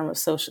as a form of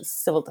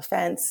civil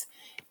defense,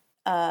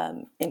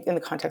 in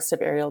the context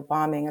of aerial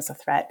bombing as a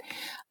threat.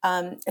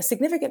 A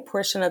significant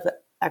portion of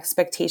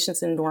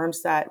expectations and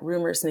norms that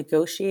rumors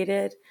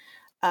negotiated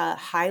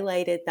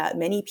highlighted that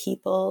many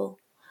people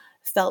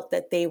felt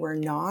that they were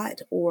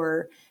not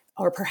or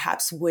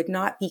perhaps would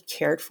not be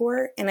cared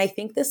for. And I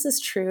think this is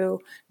true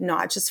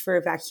not just for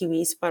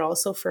evacuees, but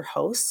also for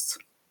hosts.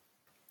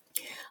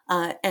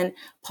 And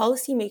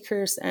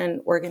policymakers and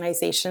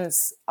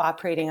organizations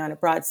operating on a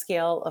broad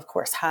scale, of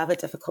course, have a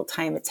difficult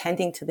time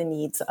attending to the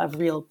needs of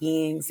real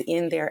beings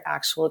in their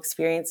actual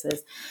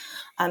experiences.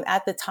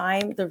 At the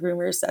time, the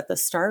rumors at the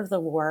start of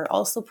the war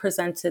also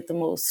presented the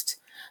most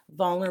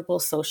vulnerable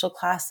social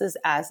classes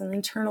as an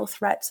internal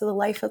threat to the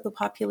life of the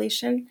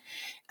population.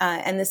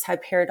 And this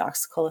had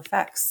paradoxical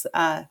effects.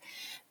 The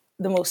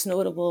most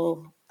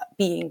notable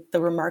being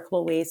the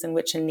remarkable ways in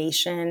which a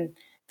nation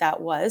that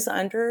was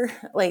under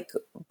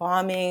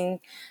bombing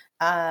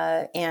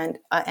and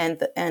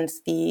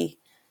the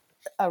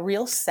a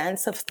real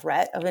sense of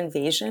threat of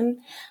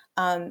invasion.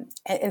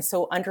 And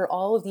so under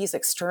all of these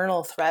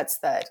external threats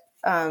that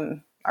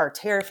are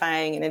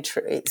terrifying and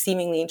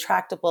seemingly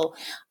intractable,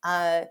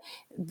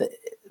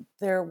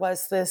 there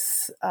was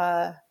this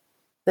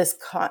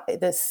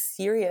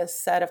serious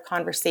set of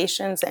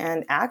conversations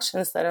and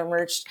actions that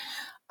emerged,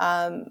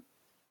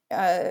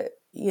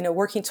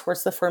 working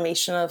towards the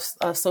formation of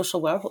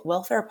social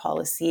welfare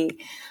policy,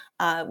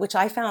 which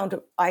I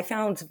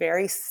found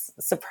very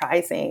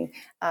surprising,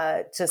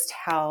 just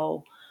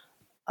how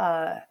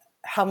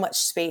much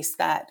space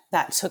that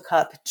took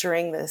up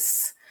during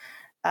this.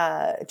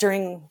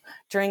 During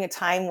a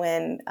time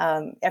when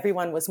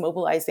everyone was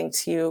mobilizing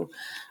to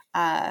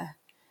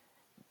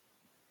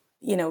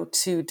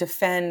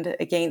defend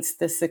against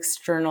this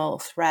external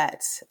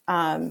threat,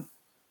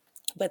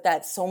 but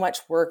that so much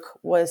work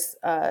was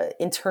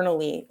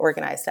internally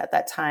organized at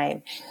that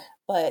time.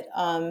 But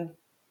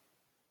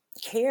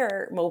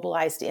CARE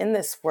mobilized in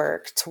this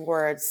work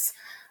towards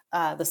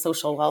the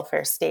social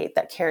welfare state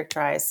that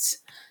characterized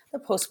the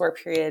post-war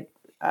period,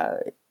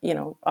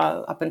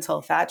 up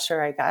until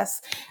Thatcher, I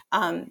guess.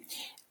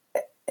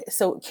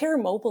 So CARE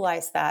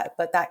mobilized that,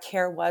 but that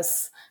CARE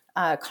was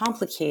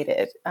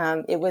complicated.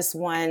 It was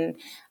one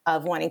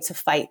of wanting to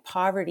fight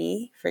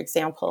poverty, for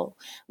example,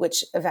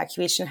 which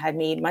evacuation had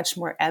made much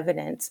more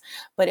evident.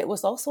 But it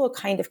was also a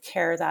kind of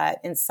care that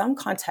in some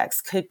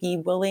contexts could be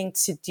willing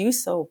to do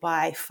so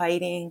by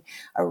fighting,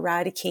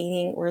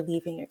 eradicating, or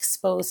leaving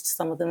exposed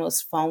some of the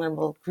most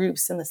vulnerable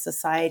groups in the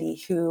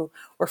society who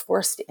were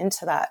forced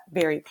into that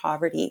very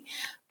poverty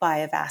by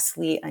a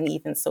vastly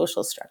uneven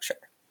social structure.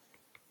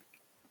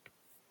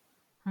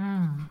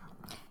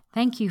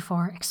 Thank you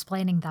for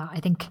explaining that. I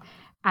think,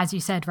 as you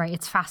said, right,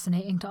 it's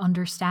fascinating to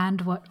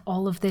understand what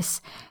all of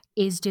this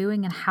is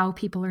doing and how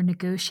people are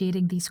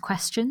negotiating these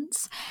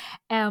questions.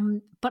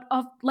 But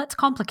let's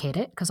complicate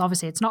it, because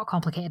obviously it's not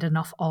complicated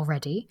enough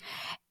already,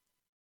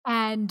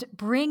 and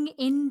bring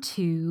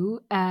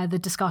into the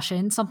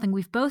discussion something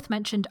we've both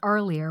mentioned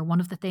earlier. One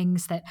of the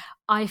things that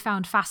I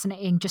found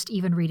fascinating just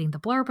even reading the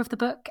blurb of the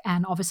book,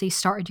 and obviously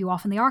started you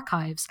off in the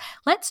archives.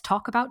 Let's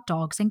talk about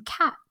dogs and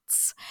cats.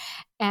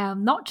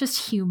 Not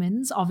just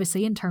humans,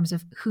 obviously, in terms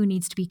of who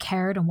needs to be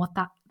cared and what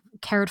that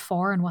cared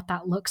for and what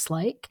that looks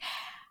like.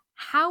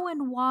 How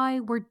and why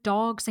were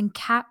dogs and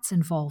cats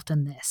involved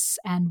in this?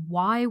 And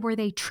why were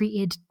they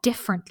treated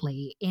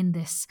differently in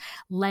this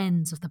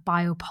lens of the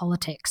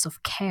biopolitics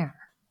of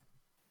care?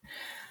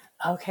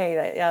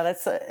 Okay,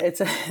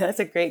 that's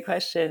a great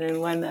question,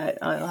 and one that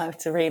I'll have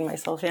to rein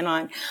myself in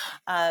on,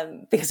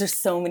 because there's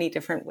so many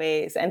different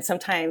ways, and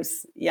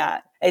sometimes,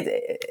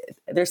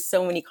 there's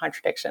so many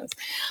contradictions.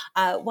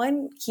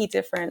 One key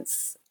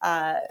difference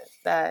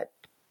that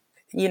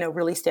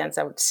really stands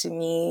out to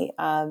me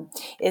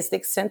is the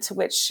extent to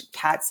which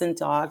cats and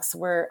dogs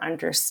were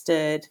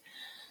understood,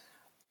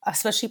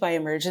 especially by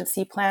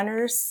emergency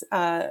planners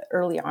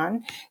early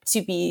on,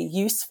 to be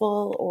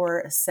useful or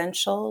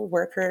essential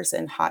workers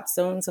in hot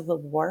zones of the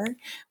war,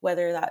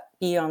 whether that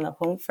be on the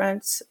home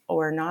front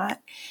or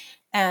not.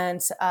 And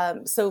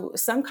so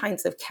some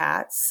kinds of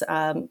cats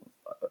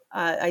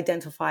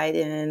identified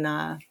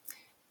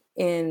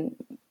in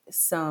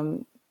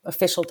some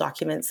official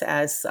documents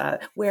as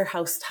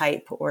warehouse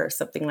type or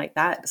something like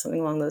that, something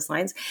along those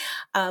lines,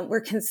 were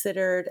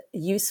considered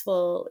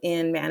useful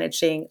in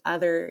managing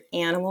other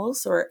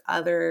animals or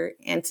other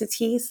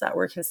entities that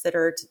were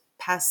considered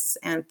pests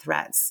and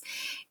threats.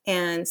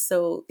 And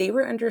so they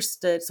were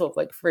understood, so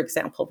like, for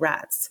example,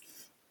 rats.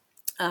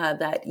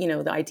 That,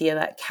 the idea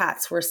that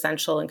cats were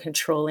essential in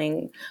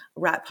controlling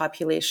rat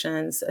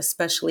populations,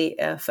 especially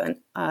if a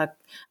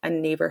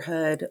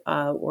neighborhood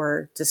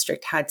or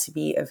district had to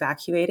be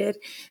evacuated,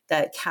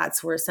 that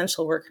cats were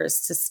essential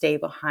workers to stay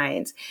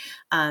behind.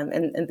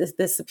 And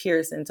this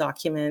appears in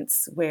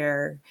documents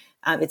where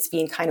it's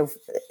being kind of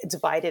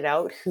divided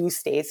out who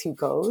stays, who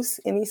goes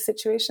in these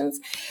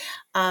situations.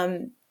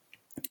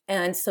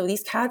 And so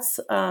these cats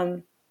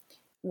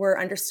were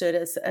understood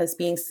as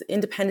being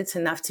independent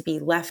enough to be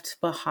left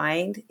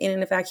behind in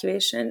an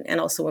evacuation, and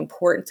also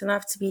important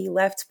enough to be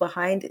left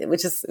behind,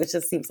 which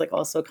just seems like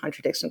also a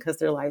contradiction because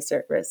their lives are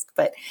at risk.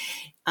 But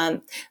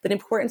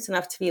important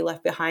enough to be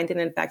left behind in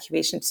an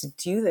evacuation to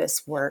do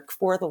this work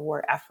for the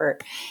war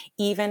effort,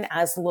 even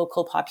as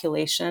local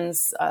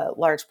populations,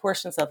 large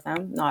portions of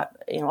them, not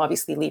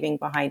obviously leaving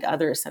behind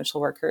other essential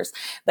workers,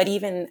 but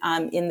even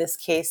in this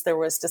case, there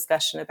was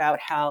discussion about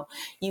how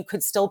you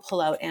could still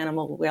pull out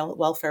animal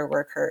welfare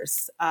workers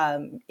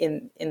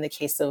in the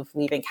case of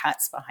leaving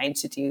cats behind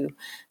to do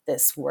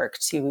this work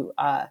to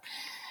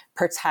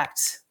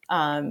protect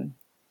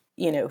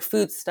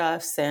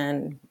foodstuffs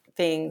and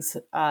things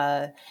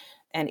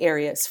and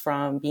areas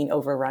from being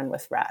overrun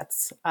with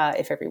rats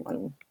if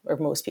everyone or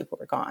most people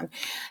were gone.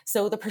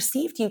 So the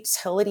perceived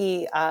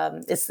utility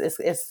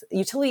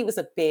utility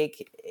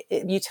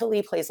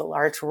plays a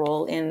large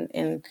role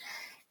in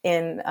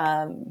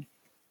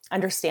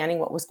understanding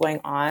what was going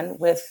on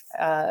with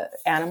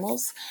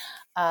animals.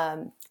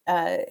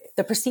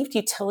 The perceived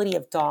utility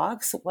of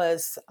dogs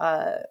was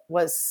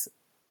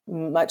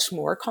much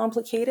more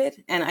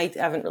complicated, and I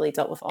haven't really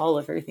dealt with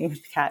everything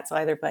with cats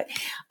either. But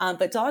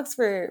dogs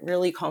were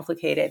really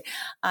complicated.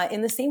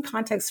 In the same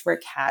context where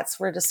cats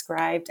were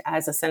described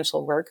as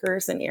essential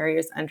workers in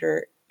areas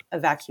under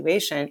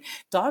evacuation,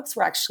 dogs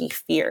were actually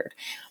feared.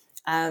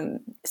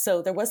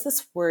 So there was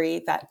this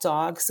worry that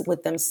dogs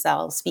would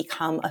themselves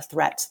become a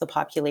threat to the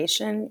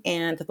population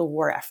and the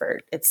war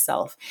effort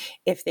itself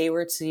if they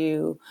were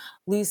to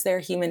lose their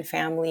human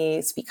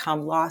families,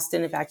 become lost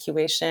in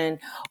evacuation,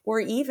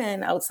 or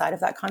even outside of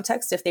that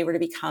context, if they were to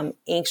become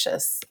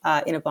anxious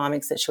in a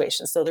bombing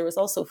situation. So there was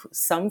also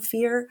some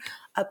fear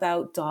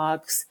about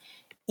dogs,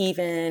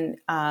 even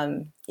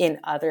in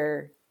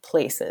other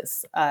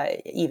places,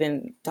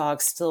 even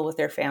dogs still with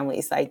their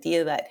families. The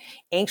idea that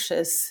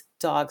anxious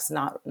dogs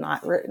not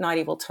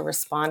able to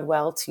respond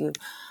well to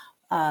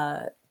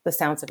the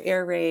sounds of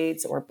air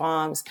raids or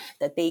bombs,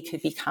 that they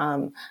could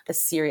become a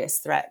serious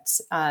threat,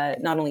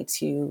 not only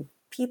to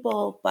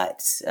people,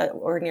 but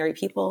ordinary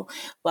people,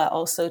 but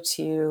also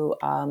to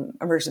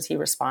emergency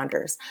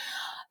responders.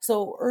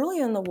 So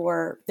early in the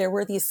war, there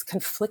were these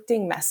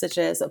conflicting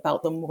messages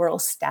about the moral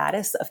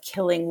status of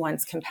killing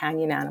one's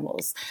companion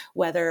animals,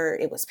 whether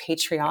it was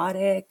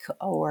patriotic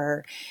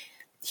or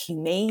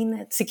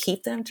humane to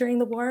keep them during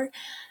the war.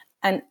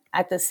 And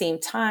at the same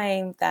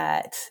time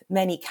that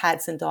many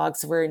cats and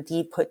dogs were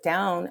indeed put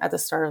down at the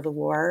start of the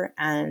war,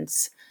 and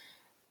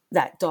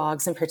that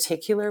dogs in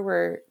particular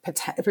were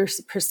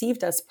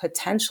perceived as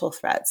potential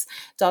threats,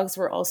 dogs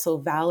were also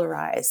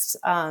valorized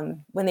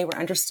when they were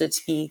understood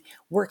to be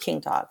working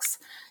dogs.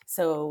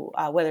 So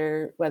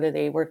whether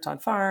they worked on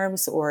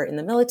farms or in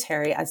the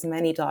military, as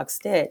many dogs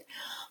did,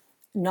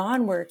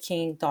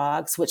 non-working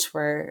dogs, which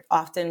were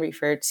often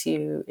referred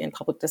to in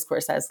public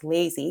discourse as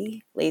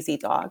lazy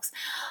dogs,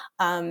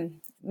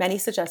 many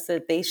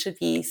suggested they should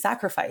be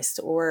sacrificed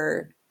to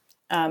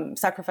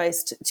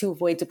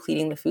avoid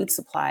depleting the food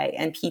supply.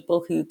 And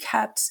people who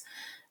kept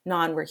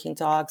non-working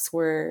dogs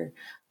were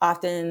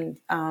often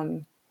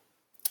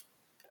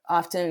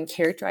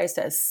characterized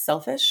as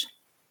selfish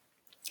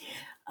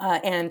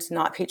and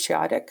not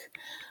patriotic.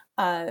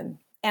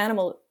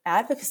 Animal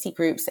advocacy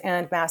groups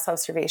and mass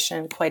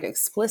observation quite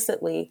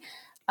explicitly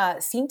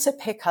seemed to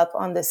pick up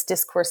on this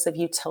discourse of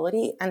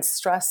utility and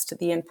stressed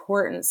the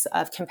importance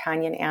of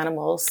companion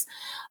animals,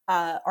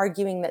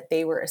 arguing that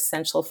they were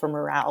essential for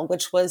morale,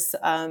 which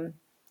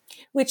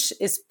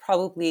is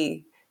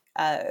probably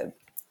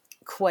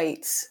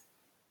quite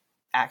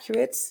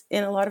accurate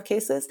in a lot of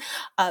cases,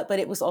 but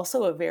it was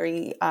also a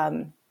very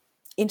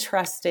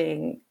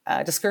interesting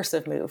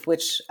discursive move,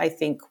 which I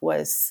think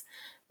was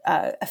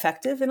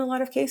effective in a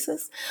lot of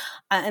cases.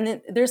 And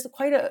then there's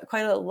quite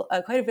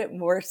a bit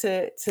more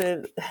to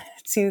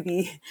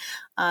the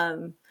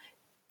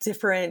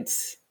different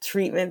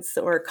treatments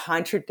or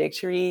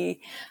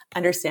contradictory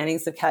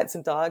understandings of cats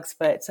and dogs,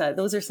 but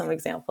those are some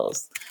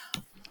examples.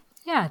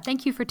 Yeah,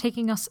 thank you for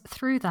taking us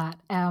through that.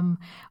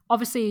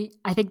 Obviously,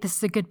 I think this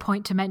is a good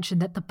point to mention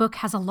that the book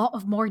has a lot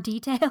of more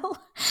detail.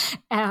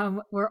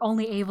 We're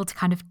only able to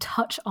kind of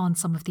touch on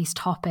some of these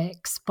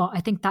topics, but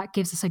I think that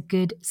gives us a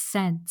good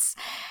sense.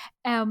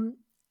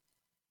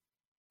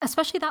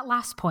 Especially that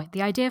last point,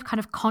 the idea of kind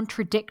of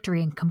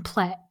contradictory and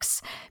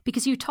complex,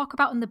 because you talk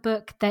about in the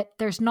book that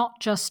there's not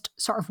just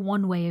sort of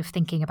one way of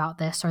thinking about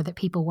this, or that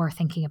people were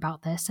thinking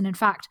about this. And in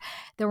fact,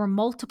 there were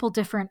multiple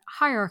different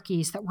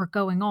hierarchies that were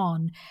going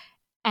on.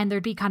 And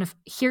there'd be kind of,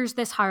 here's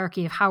this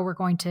hierarchy of how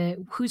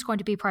who's going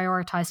to be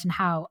prioritized and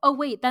how. Oh,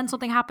 wait, then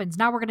something happens.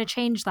 Now we're going to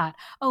change that.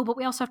 Oh, but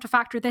we also have to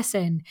factor this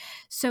in.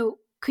 So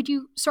could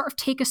you sort of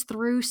take us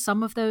through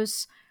some of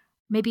those,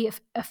 maybe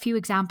a few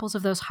examples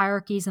of those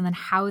hierarchies, and then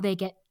how they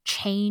get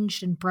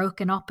changed and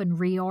broken up and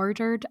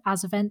reordered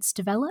as events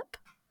develop?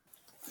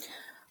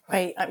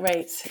 Right.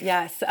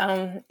 Yes.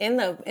 I'll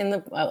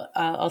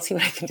see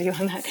what I can do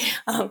on that.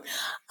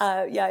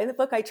 In the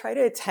book, I try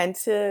to attend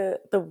to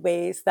the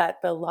ways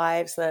that the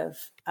lives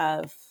of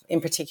in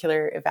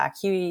particular,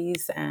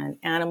 evacuees and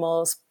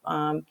animals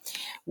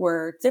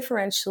were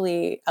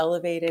differentially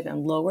elevated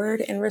and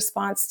lowered in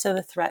response to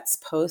the threats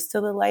posed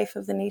to the life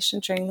of the nation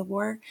during the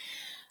war.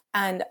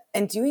 And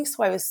in doing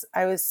so, I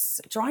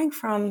was drawing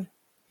from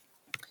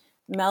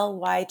Mel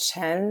Y.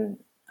 Chen,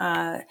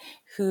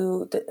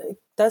 who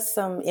does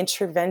some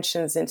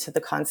interventions into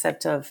the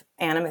concept of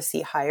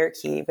animacy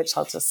hierarchy, which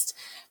I'll just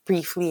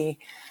briefly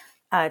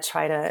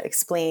try to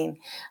explain.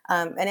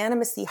 An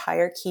animacy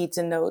hierarchy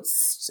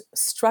denotes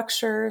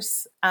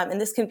structures,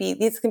 and these can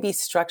be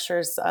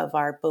structures of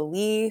our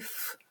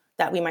belief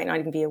that we might not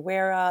even be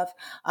aware of.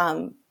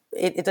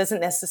 It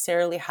doesn't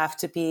necessarily have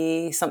to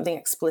be something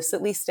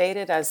explicitly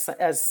stated, as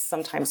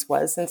sometimes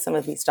was in some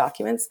of these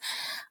documents,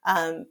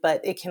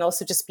 but it can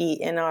also just be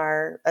in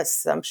our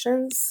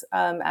assumptions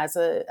as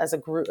a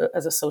group,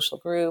 as a social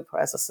group,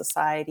 or as a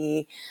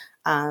society.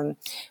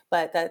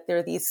 But that there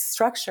are these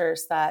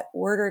structures that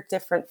order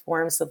different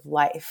forms of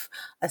life,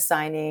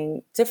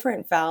 assigning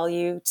different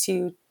value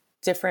to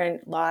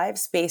different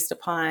lives based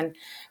upon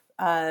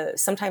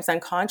sometimes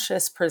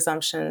unconscious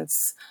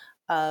presumptions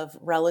of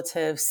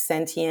relative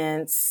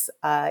sentience,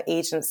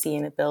 agency,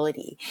 and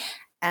ability.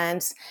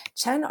 And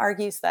Chen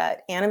argues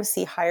that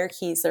animacy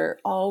hierarchies are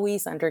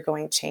always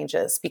undergoing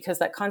changes, because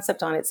that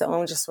concept on its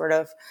own just sort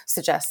of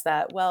suggests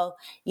that, well,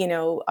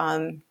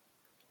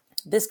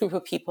 this group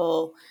of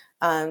people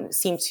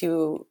seem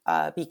to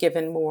be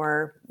given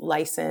more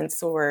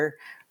license or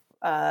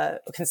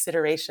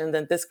consideration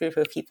than this group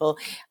of people.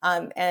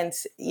 And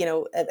as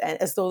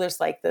though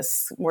there's like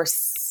this more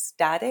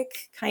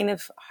static kind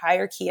of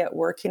hierarchy at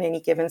work in any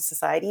given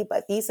society.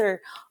 But these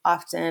are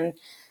often,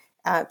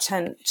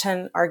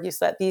 Chen argues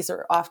that these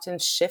are often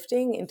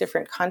shifting in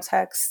different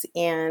contexts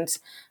and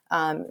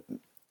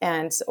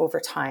over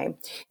time,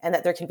 and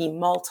that there can be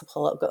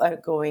multiple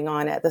going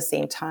on at the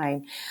same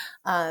time.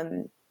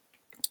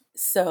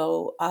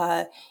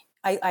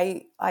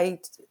 I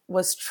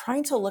was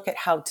trying to look at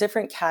how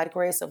different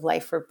categories of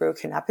life were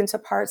broken up into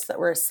parts that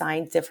were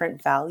assigned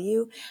different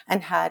value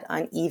and had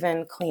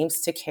uneven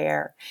claims to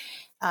care.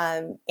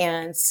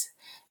 And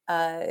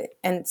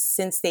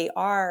since these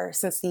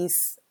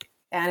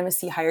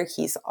animacy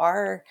hierarchies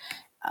are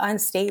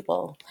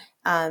unstable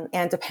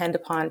and depend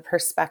upon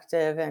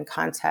perspective and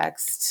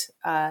context,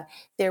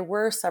 there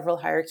were several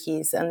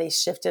hierarchies, and they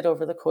shifted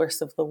over the course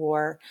of the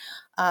war.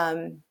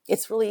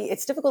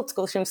 It's difficult to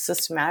go through them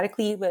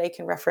systematically, but I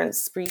can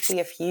reference briefly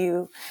a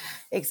few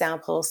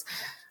examples.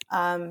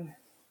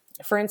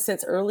 For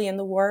instance, early in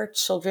the war,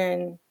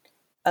 children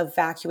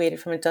evacuated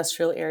from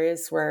industrial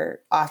areas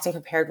were often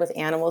compared with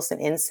animals and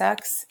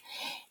insects.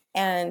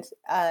 And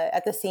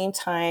at the same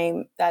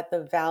time that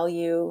the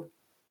value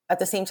of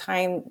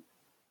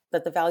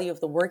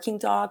the working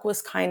dog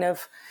was kind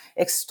of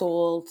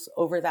extolled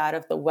over that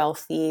of the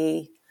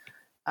wealthy,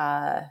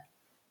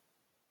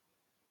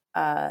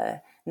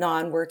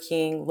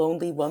 non-working,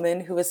 lonely woman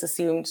who was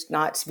assumed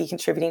not to be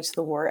contributing to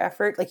the war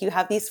effort. Like, you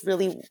have these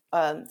really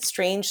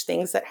strange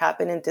things that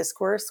happen in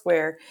discourse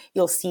where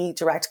you'll see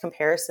direct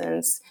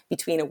comparisons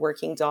between a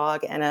working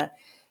dog and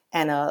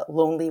a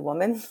lonely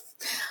woman,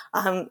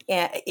 and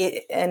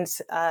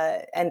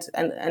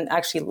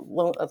actually,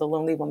 the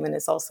lonely woman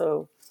is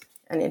also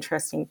an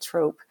interesting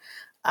trope,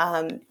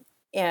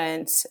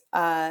 and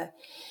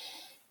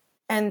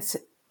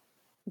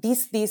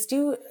these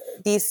do.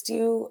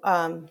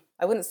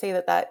 I wouldn't say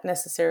that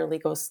necessarily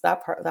goes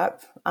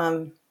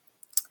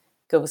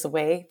goes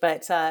away,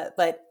 but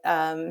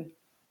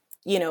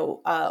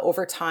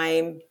over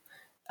time,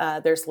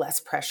 there's less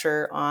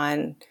pressure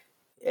on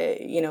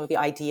the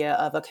idea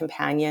of a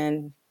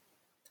companion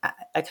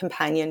a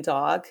companion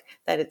dog,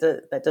 that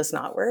that does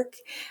not work.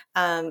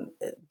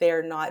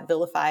 They're not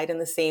vilified in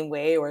the same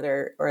way, or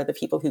the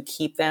people who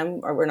keep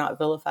them were not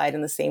vilified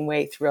in the same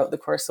way throughout the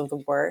course of the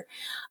war.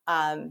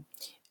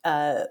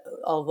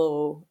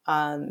 Although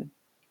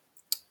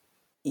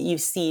you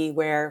see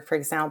where, for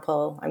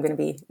example,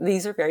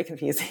 these are very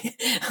confusing.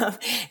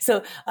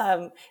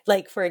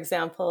 Like, for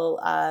example,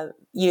 I'm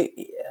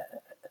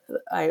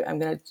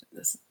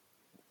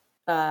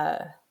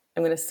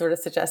going to sort of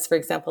suggest, for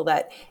example,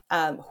 that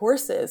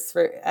horses,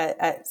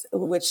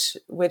 which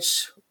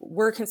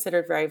were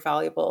considered very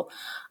valuable,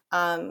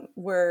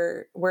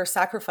 were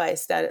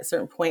sacrificed at a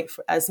certain point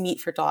as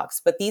meat for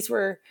dogs. But these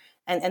were,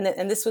 and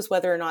this was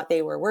whether or not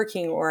they were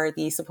working or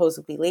the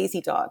supposedly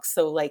lazy dogs.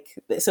 So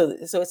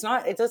it's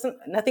not,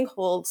 nothing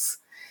holds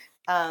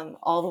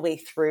all the way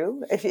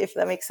through, if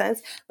that makes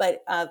sense.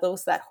 But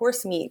that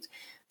horse meat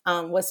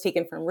was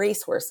taken from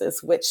race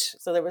horses,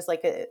 so there was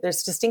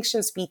there's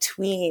distinctions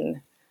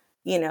between,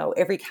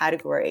 every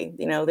category.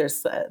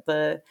 There's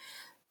the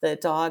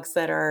dogs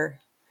that are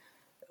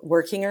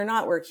working or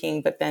not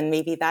working, but then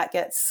maybe that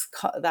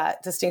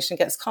distinction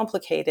gets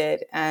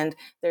complicated. And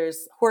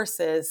there's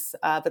horses,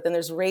 but then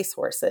there's race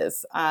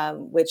horses,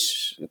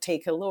 which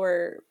take a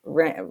lower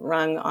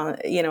rung on,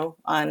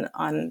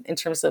 in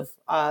terms of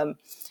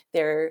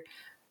their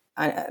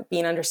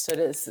being understood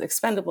as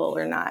expendable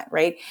or not,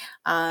 right?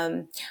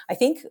 I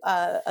think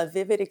a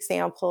vivid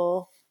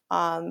example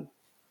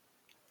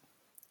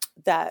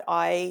that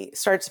I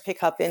started to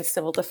pick up in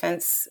civil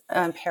defense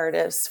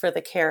imperatives for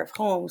the care of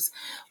homes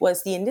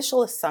was the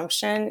initial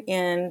assumption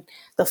in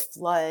the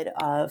flood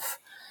of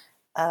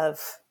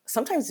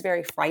sometimes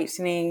very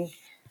frightening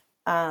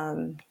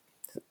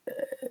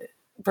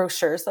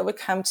brochures that would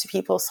come to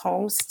people's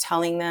homes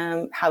telling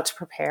them how to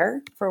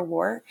prepare for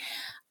war.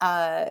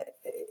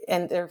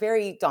 And they're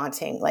very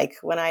daunting. Like,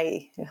 when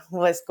I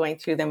was going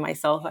through them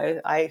myself,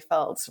 I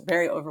felt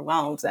very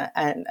overwhelmed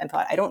and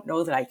thought, I don't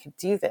know that I could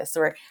do this,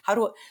 or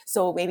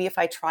so maybe if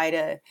I try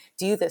to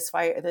do this,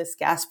 make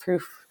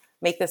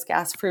this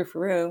gas-proof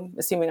room,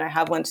 assuming I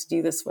have one to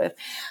do this with,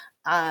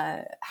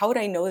 how would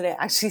I know that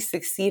I actually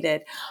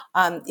succeeded?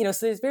 So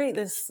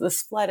there's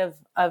this flood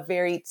of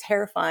very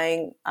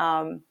terrifying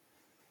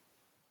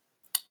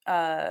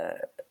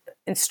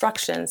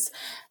instructions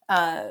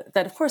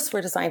that, of course,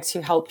 were designed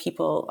to help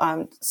people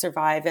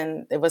survive.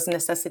 And it was a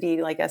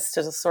necessity, I guess,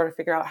 to just sort of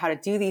figure out how to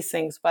do these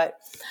things. But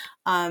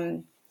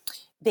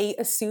they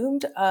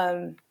assumed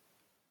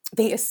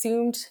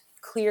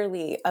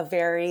clearly a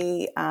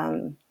very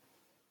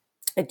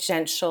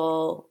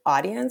agential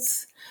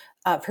audience,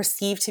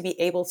 perceived to be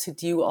able to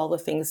do all the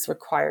things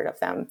required of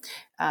them,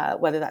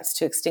 whether that's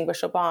to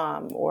extinguish a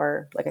bomb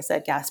or, like I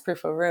said,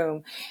 gas-proof a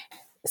room.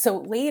 So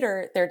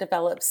later there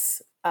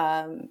develops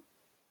a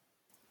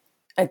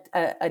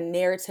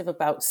narrative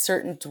about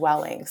certain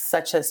dwellings,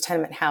 such as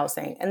tenement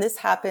housing. And this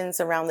happens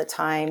around the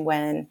time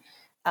when,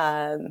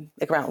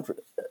 around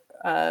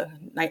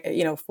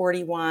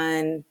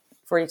 41,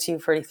 42,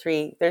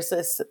 43, there's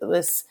this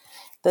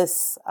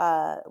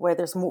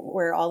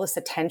where all this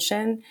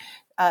attention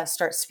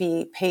starts to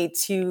be paid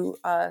to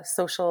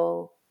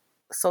social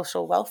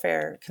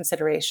welfare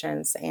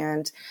considerations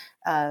and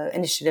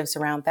initiatives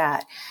around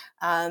that.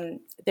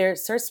 There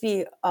starts to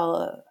be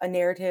a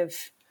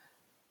narrative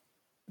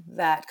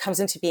that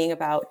comes into being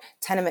about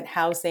tenement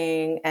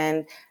housing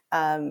and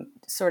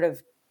sort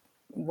of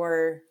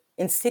more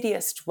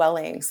insidious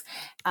dwellings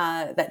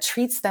that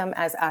treats them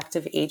as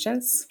active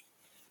agents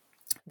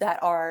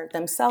that are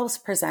themselves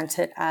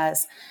presented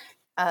as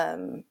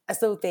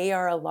though they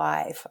are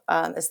alive,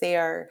 as they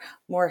are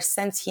more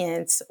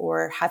sentient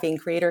or having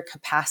greater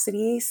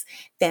capacities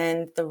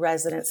than the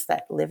residents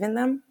that live in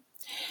them.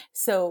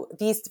 So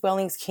these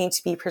dwellings came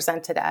to be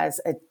presented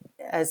as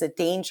a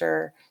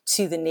danger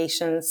to the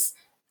nation's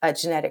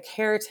genetic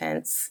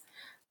inheritance,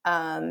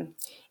 and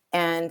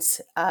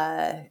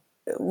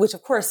which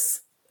of course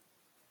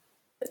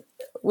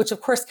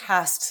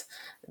cast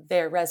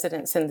their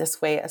residents in this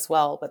way as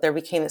well. But there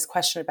became this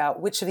question about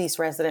which of these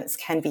residents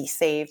can be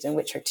saved and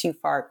which are too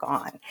far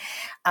gone.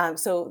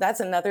 So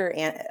that's another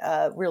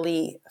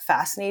really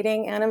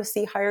fascinating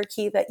animacy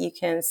hierarchy that you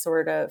can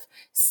sort of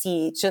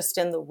see just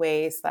in the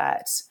ways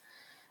that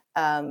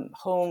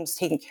homes,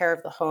 taking care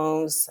of the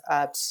homes,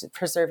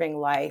 preserving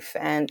life,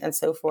 and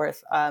so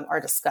forth, are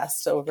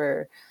discussed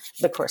over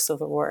the course of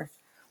the war.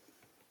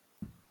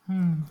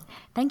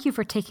 Thank you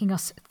for taking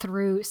us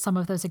through some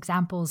of those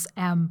examples.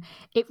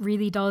 It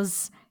really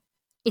does.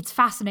 It's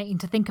fascinating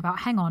to think about,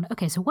 hang on,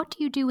 okay, so what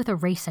do you do with a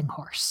racing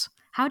horse?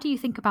 How do you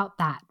think about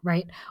that,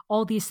 right?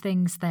 All these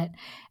things that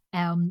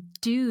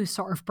do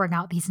sort of bring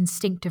out these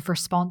instinctive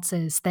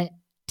responses that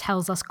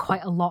tells us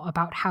quite a lot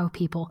about how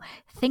people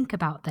think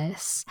about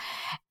this.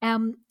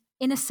 In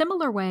a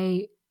similar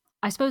way,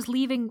 I suppose,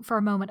 leaving for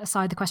a moment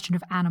aside the question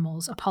of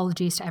animals,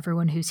 apologies to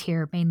everyone who's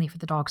here, mainly for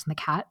the dogs and the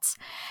cats.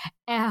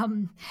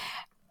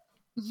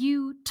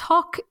 You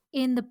talk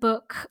in the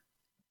book,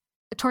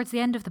 towards the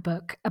end of the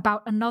book,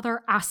 about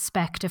another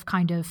aspect of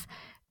kind of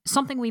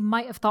something we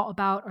might have thought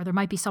about, or there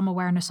might be some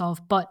awareness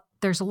of, but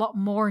there's a lot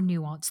more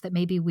nuance that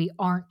maybe we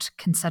aren't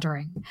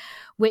considering,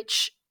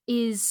 which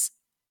is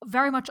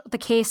very much the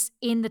case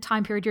in the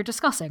time period you're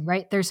discussing,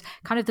 right? There's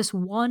kind of this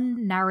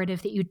one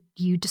narrative that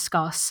you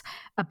discuss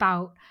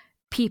about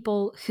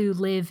people who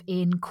live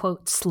in,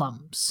 quote,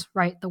 slums,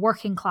 right? The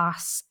working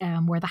class,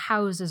 where the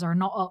houses are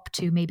not up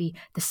to maybe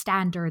the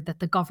standard that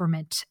the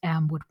government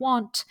would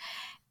want.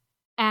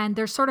 And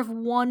there's sort of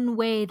one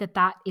way that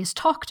that is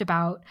talked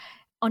about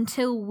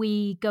until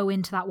we go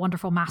into that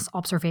wonderful mass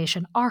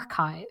observation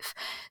archive.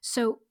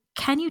 So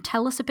can you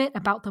tell us a bit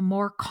about the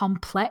more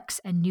complex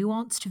and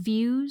nuanced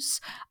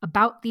views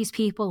about these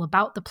people,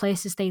 about the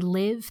places they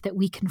live that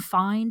we can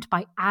find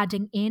by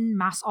adding in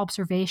mass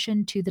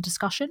observation to the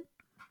discussion?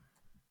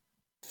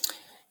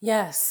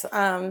 Yes.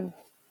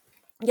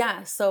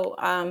 So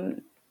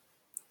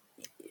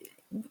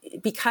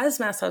because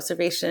mass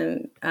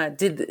observation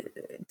did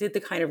the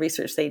kind of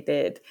research they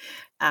did,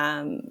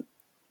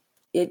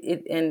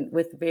 it and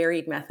with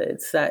varied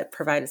methods that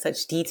provided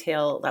such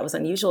detail that was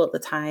unusual at the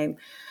time,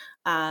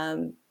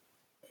 and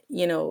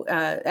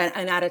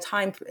at a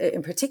time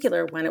in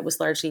particular when it was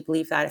largely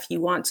believed that if you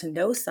want to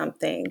know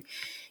something,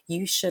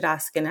 you should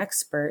ask an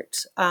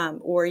expert,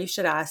 or you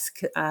should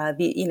ask your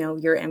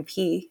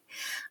MP.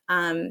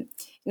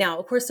 Now,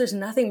 of course, there's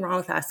nothing wrong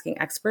with asking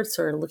experts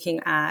or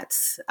looking at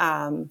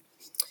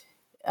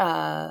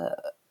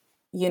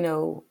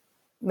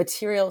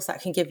materials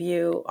that can give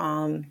you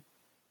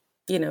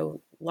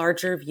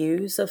larger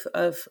views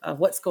of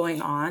what's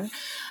going on.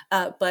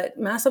 But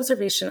mass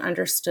observation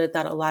understood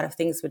that a lot of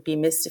things would be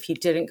missed if you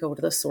didn't go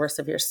to the source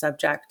of your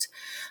subject.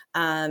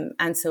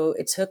 And so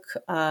it took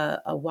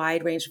a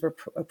wide range of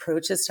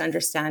approaches to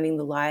understanding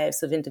the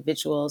lives of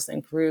individuals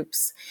and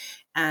groups,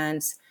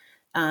 and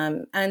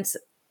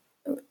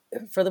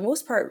for the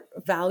most part,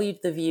 valued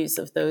the views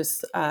of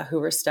those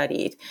who were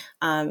studied.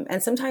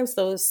 And sometimes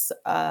those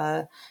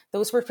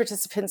were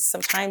participants,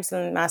 sometimes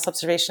in mass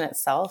observation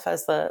itself,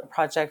 as the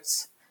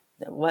project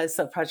was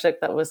a project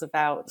that was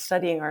about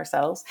studying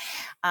ourselves.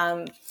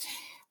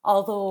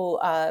 Although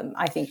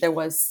I think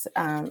there's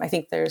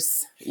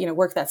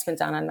work that's been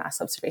done on mass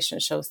observation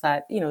shows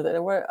that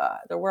there were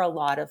a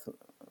lot of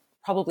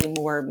probably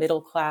more middle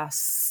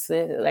class.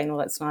 I know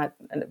that's not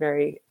a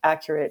very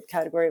accurate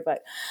category,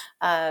 but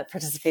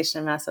participation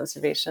in mass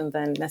observation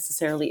than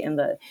necessarily in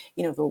the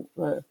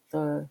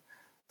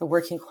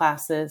working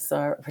classes,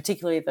 or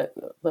particularly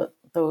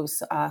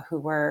those who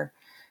were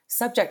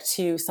subject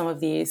to some of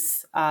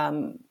these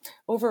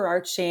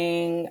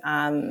overarching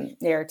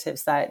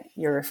narratives that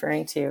you're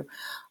referring to.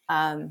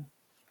 There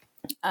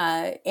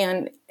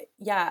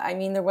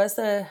was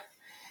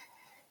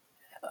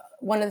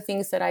one of the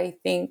things that I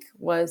think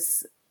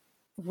was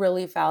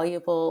really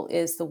valuable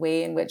is the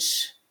way in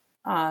which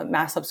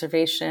mass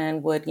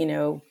observation would,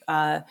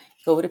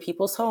 go to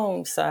people's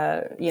homes,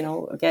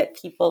 get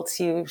people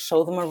to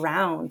show them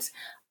around,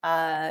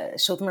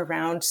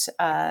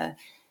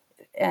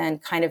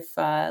 and kind of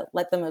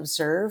let them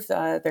observe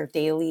their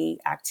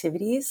daily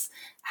activities,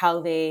 how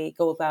they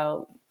go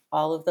about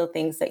all of the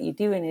things that you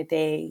do in a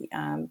day,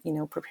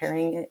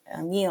 preparing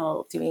a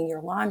meal, doing your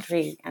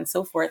laundry, and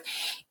so forth.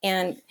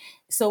 And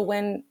so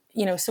when,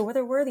 so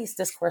there were these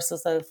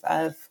discourses of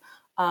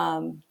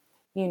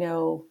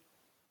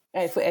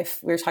if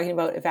we're talking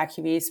about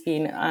evacuees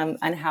being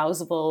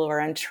unhousable or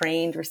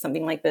untrained or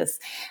something like this,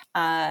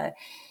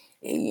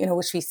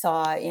 which we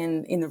saw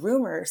in the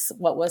rumors,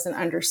 what wasn't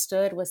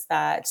understood was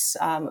that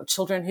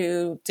children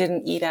who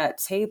didn't eat at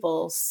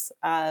tables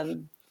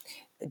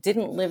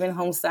didn't live in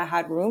homes that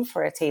had room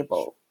for a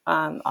table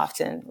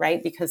often,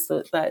 right? Because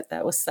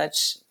that was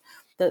such,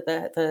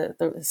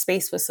 the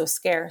space was so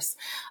scarce.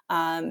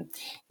 Mass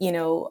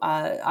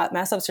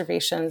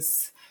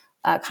observations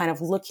kind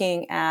of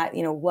looking at,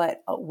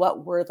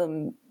 what were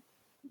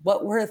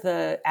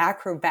the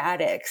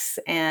acrobatics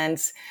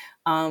and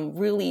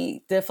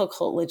really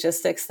difficult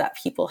logistics that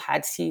people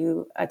had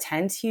to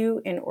attend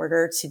to in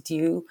order to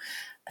do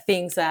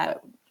things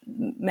that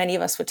many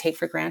of us would take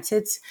for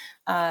granted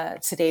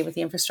today with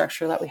the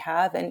infrastructure that we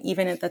have. And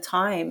even at the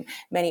time,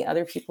 many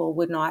other people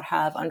would not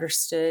have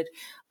understood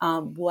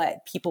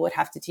what people would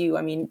have to do.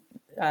 I mean,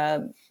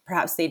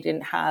 perhaps they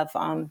didn't have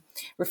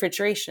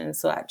refrigeration,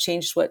 so that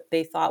changed what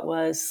they thought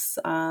was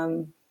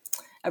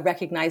a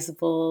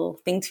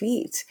recognizable thing to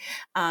eat,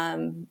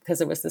 because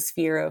there was this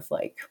fear of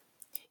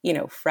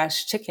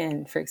fresh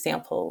chicken, for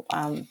example,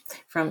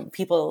 from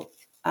people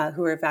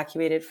who were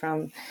evacuated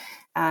from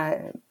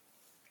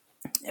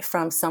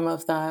some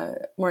of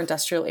the more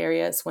industrial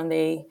areas. When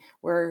they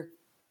were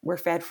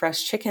fed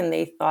fresh chicken,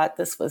 they thought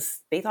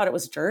it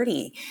was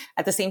dirty.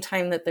 At the same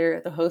time that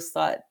the host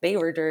thought they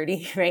were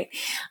dirty, right?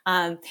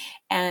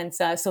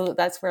 So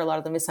that's where a lot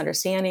of the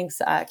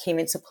misunderstandings came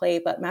into play.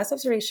 But mass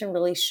observation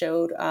really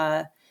showed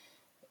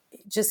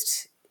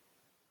just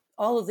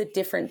all of the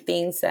different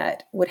things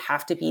that would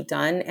have to be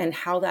done, and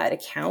how that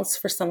accounts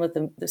for some of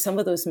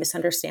those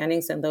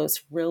misunderstandings and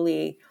those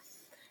really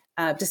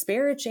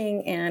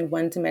disparaging and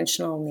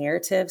one-dimensional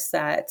narratives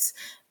that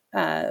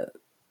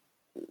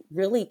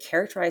really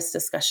characterized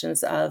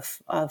discussions of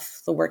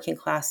the working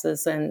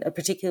classes and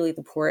particularly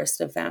the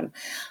poorest of them,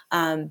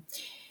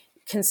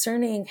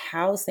 concerning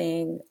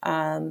housing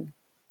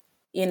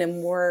in a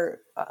more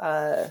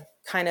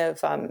kind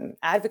of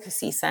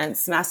advocacy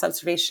sense. Mass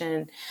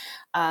observation,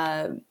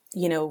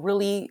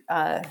 really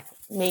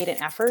made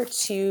an effort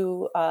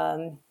to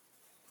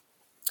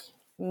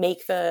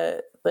make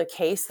the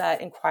case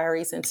that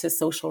inquiries into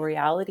social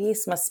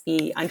realities must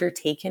be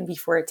undertaken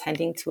before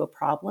attending to a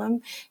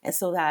problem, and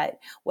so that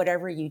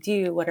whatever you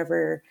do,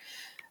 whatever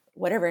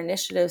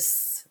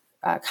initiatives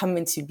come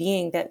into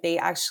being, that they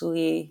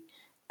actually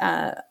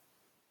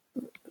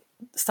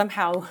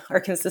somehow are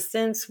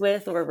consistent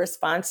with or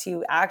respond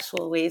to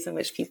actual ways in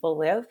which people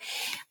live.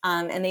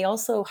 And they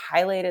also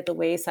highlighted the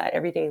ways that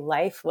everyday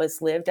life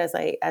was lived, as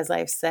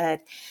I've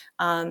said,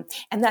 and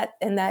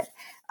that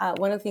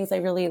one of the things I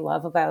really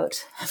love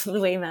about the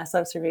way mass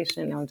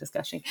observation, now I'm just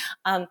gushing,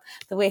 the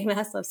way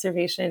mass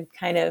observation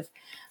kind of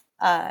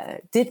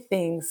did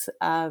things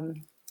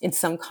in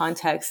some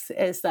contexts,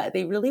 is that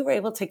they really were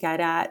able to get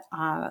at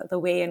the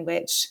way in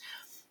which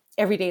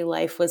everyday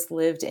life was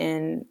lived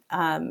in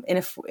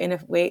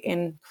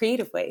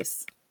creative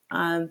ways,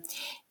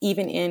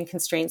 even in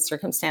constrained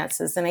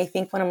circumstances. And I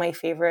think one of my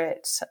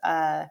favorite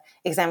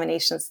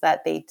examinations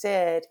that they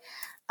did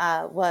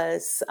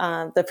was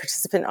the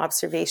participant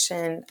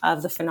observation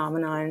of the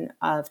phenomenon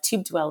of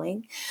tube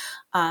dwelling,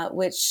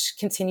 which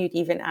continued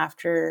even as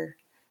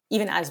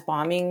the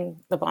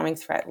bombing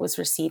threat was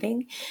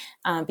receding,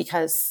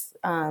 because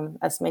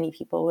as many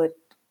people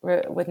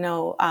would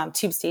know,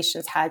 tube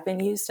stations had been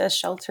used as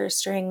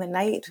shelters during the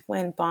night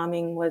when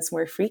bombing was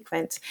more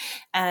frequent.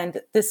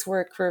 And this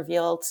work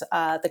revealed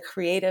the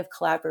creative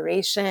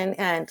collaboration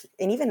and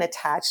even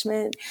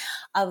attachment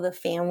of the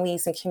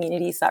families and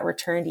communities that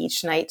returned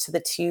each night to the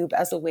tube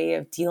as a way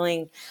of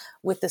dealing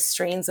with the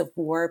strains of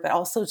war, but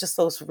also just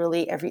those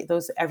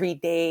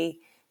everyday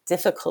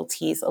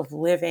difficulties of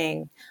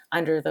living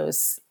under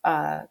those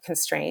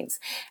constraints.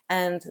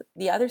 And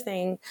the other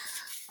thing,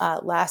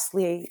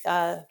 lastly,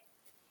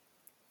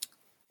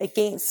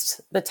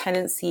 against the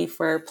tendency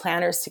for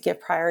planners to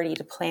give priority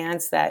to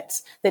plans that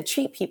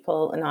treat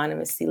people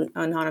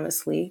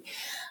anonymously,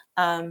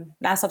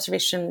 mass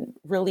observation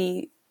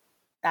really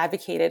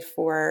advocated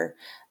for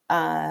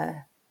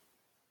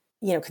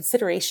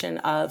consideration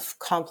of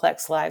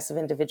complex lives of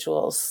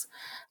individuals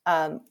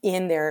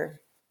in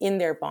their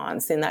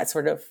bonds, in that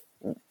sort of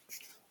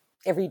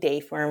everyday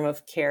form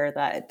of care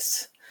that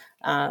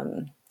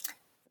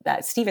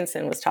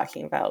Stevenson was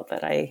talking about,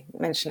 that I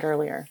mentioned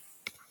earlier.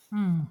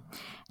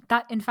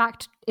 That, in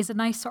fact, is a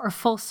nice sort of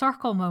full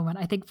circle moment,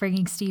 I think,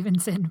 bringing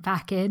Stevenson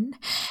back in.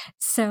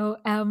 So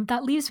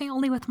that leaves me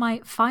only with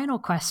my final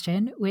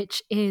question,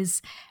 which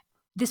is,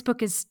 this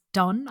book is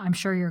done. I'm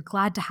sure you're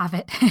glad to have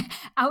it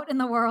out in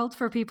the world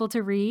for people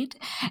to read.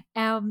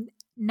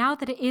 Now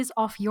that it is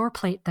off your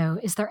plate, though,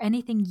 is there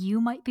anything you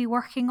might be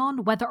working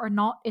on, whether or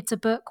not it's a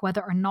book,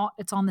 whether or not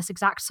it's on this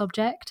exact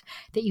subject,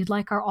 that you'd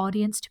like our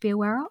audience to be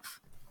aware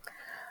of?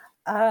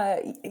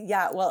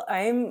 Well,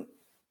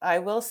 I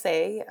will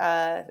say,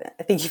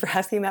 thank you for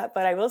asking that,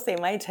 but I will say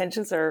my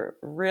intentions are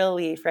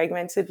really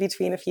fragmented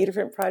between a few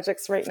different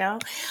projects right now.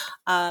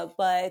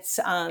 But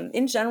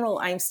in general,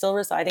 I'm still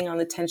residing on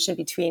the tension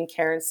between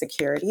care and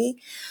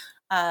security,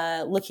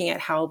 looking at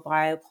how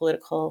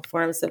biopolitical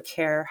forms of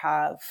care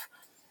have,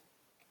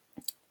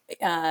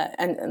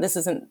 and this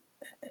isn't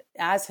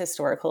as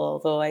historical,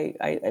 although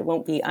I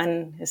won't be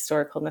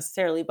unhistorical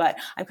necessarily, but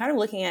I'm kind of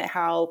looking at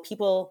how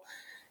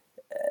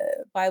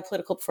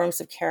biopolitical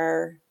forms of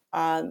care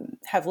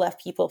have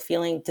left people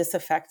feeling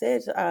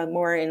disaffected,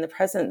 more in the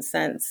present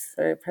sense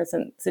or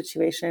present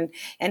situation,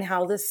 and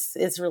how this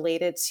is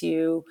related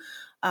to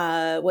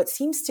what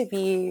seems to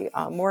be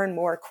more and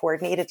more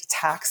coordinated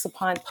attacks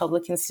upon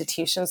public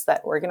institutions that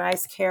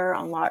organize care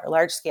on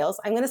large scales.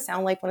 I'm going to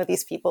sound like one of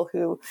these people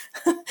who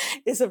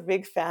is a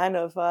big fan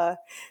of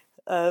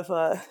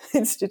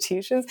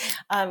institutions,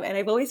 and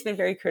I've always been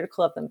very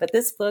critical of them. But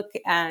this book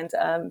and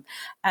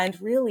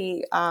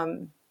really,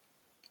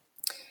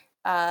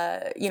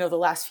 the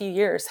last few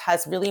years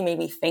has really made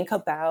me think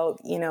about,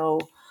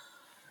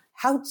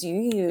 how do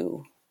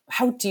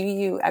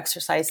you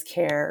exercise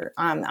care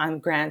on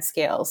grand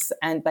scales,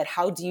 but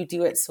how do you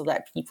do it so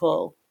that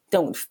people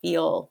don't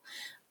feel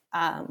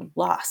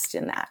lost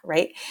in that,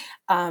 right?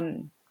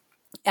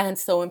 And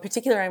so in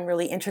particular, I'm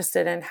really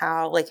interested in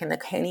how, like in the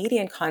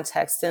Canadian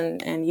context,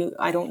 and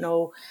I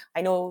know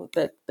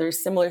that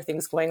there's similar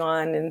things going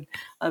on in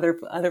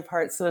other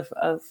parts of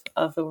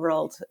the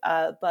world,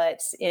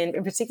 but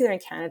in particular in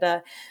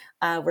Canada,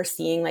 we're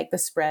seeing like the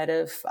spread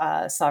of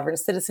sovereign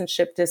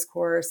citizenship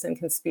discourse and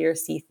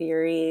conspiracy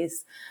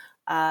theories,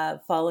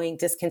 following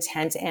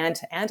discontent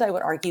and I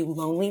would argue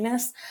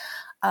loneliness,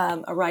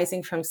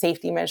 arising from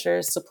safety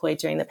measures deployed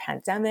during the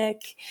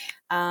pandemic.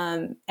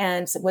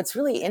 And what's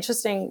really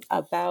interesting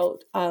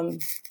about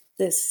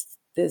this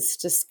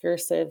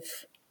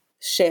discursive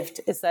shift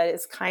is that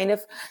it's kind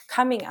of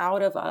coming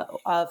out of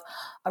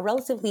a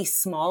relatively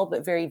small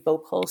but very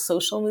vocal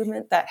social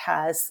movement that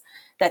says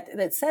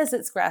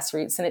it's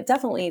grassroots, and it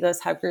definitely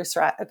does have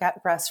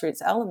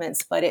grassroots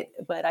elements,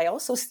 but I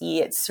also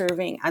see it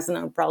serving as an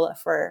umbrella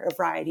for a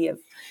variety of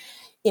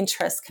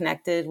interests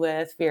connected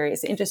with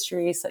various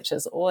industries such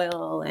as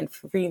oil and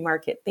free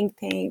market think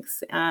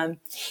tanks, and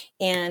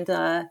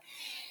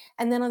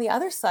then on the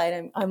other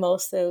side, I'm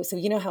also, so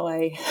you know how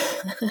I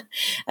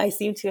I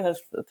seem to have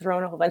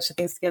thrown a whole bunch of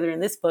things together in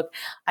this book.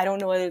 I don't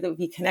know whether they would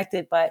be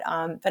connected, but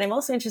I'm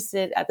also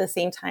interested at the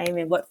same time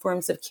in what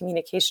forms of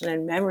communication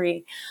and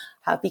memory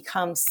have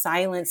become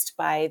silenced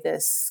by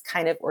this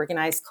kind of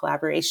organized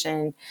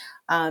collaboration,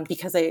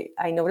 because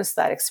I noticed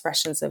that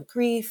expressions of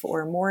grief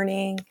or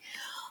mourning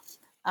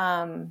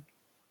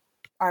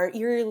are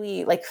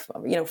eerily, like,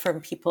 from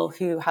people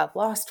who have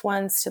lost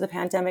ones to the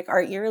pandemic,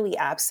 are eerily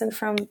absent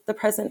from the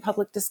present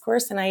public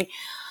discourse. And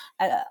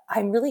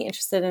I'm really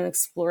interested in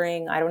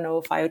exploring, I don't know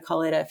if I would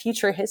call it a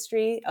future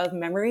history of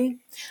memory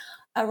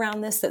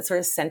around this that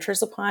sort of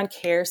centers upon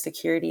care,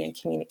 security, and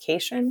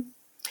communication.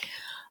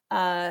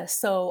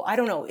 So I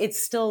don't know,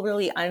 it's still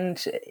really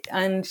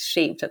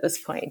unshaped at this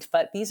point,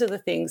 but these are the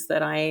things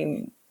that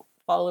I'm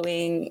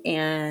following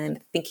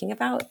and thinking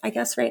about, I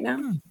guess, right now.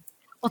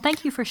 Well,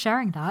 thank you for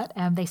sharing that.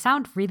 They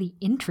sound really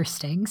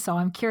interesting, so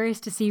I'm curious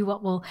to see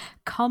what will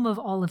come of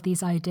all of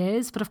these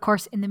ideas. But of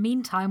course, in the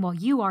meantime, while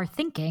you are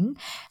thinking,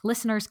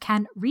 listeners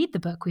can read the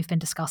book we've been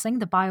discussing,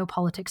 The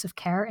Biopolitics of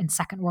Care in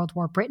Second World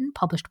War Britain,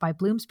 published by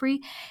Bloomsbury.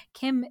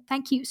 Kim,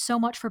 thank you so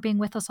much for being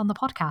with us on the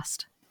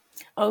podcast.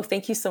 Oh,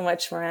 thank you so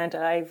much,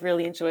 Miranda. I've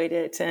really enjoyed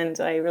it, and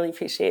I really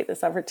appreciate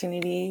this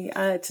opportunity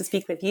to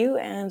speak with you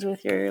and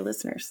with your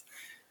listeners.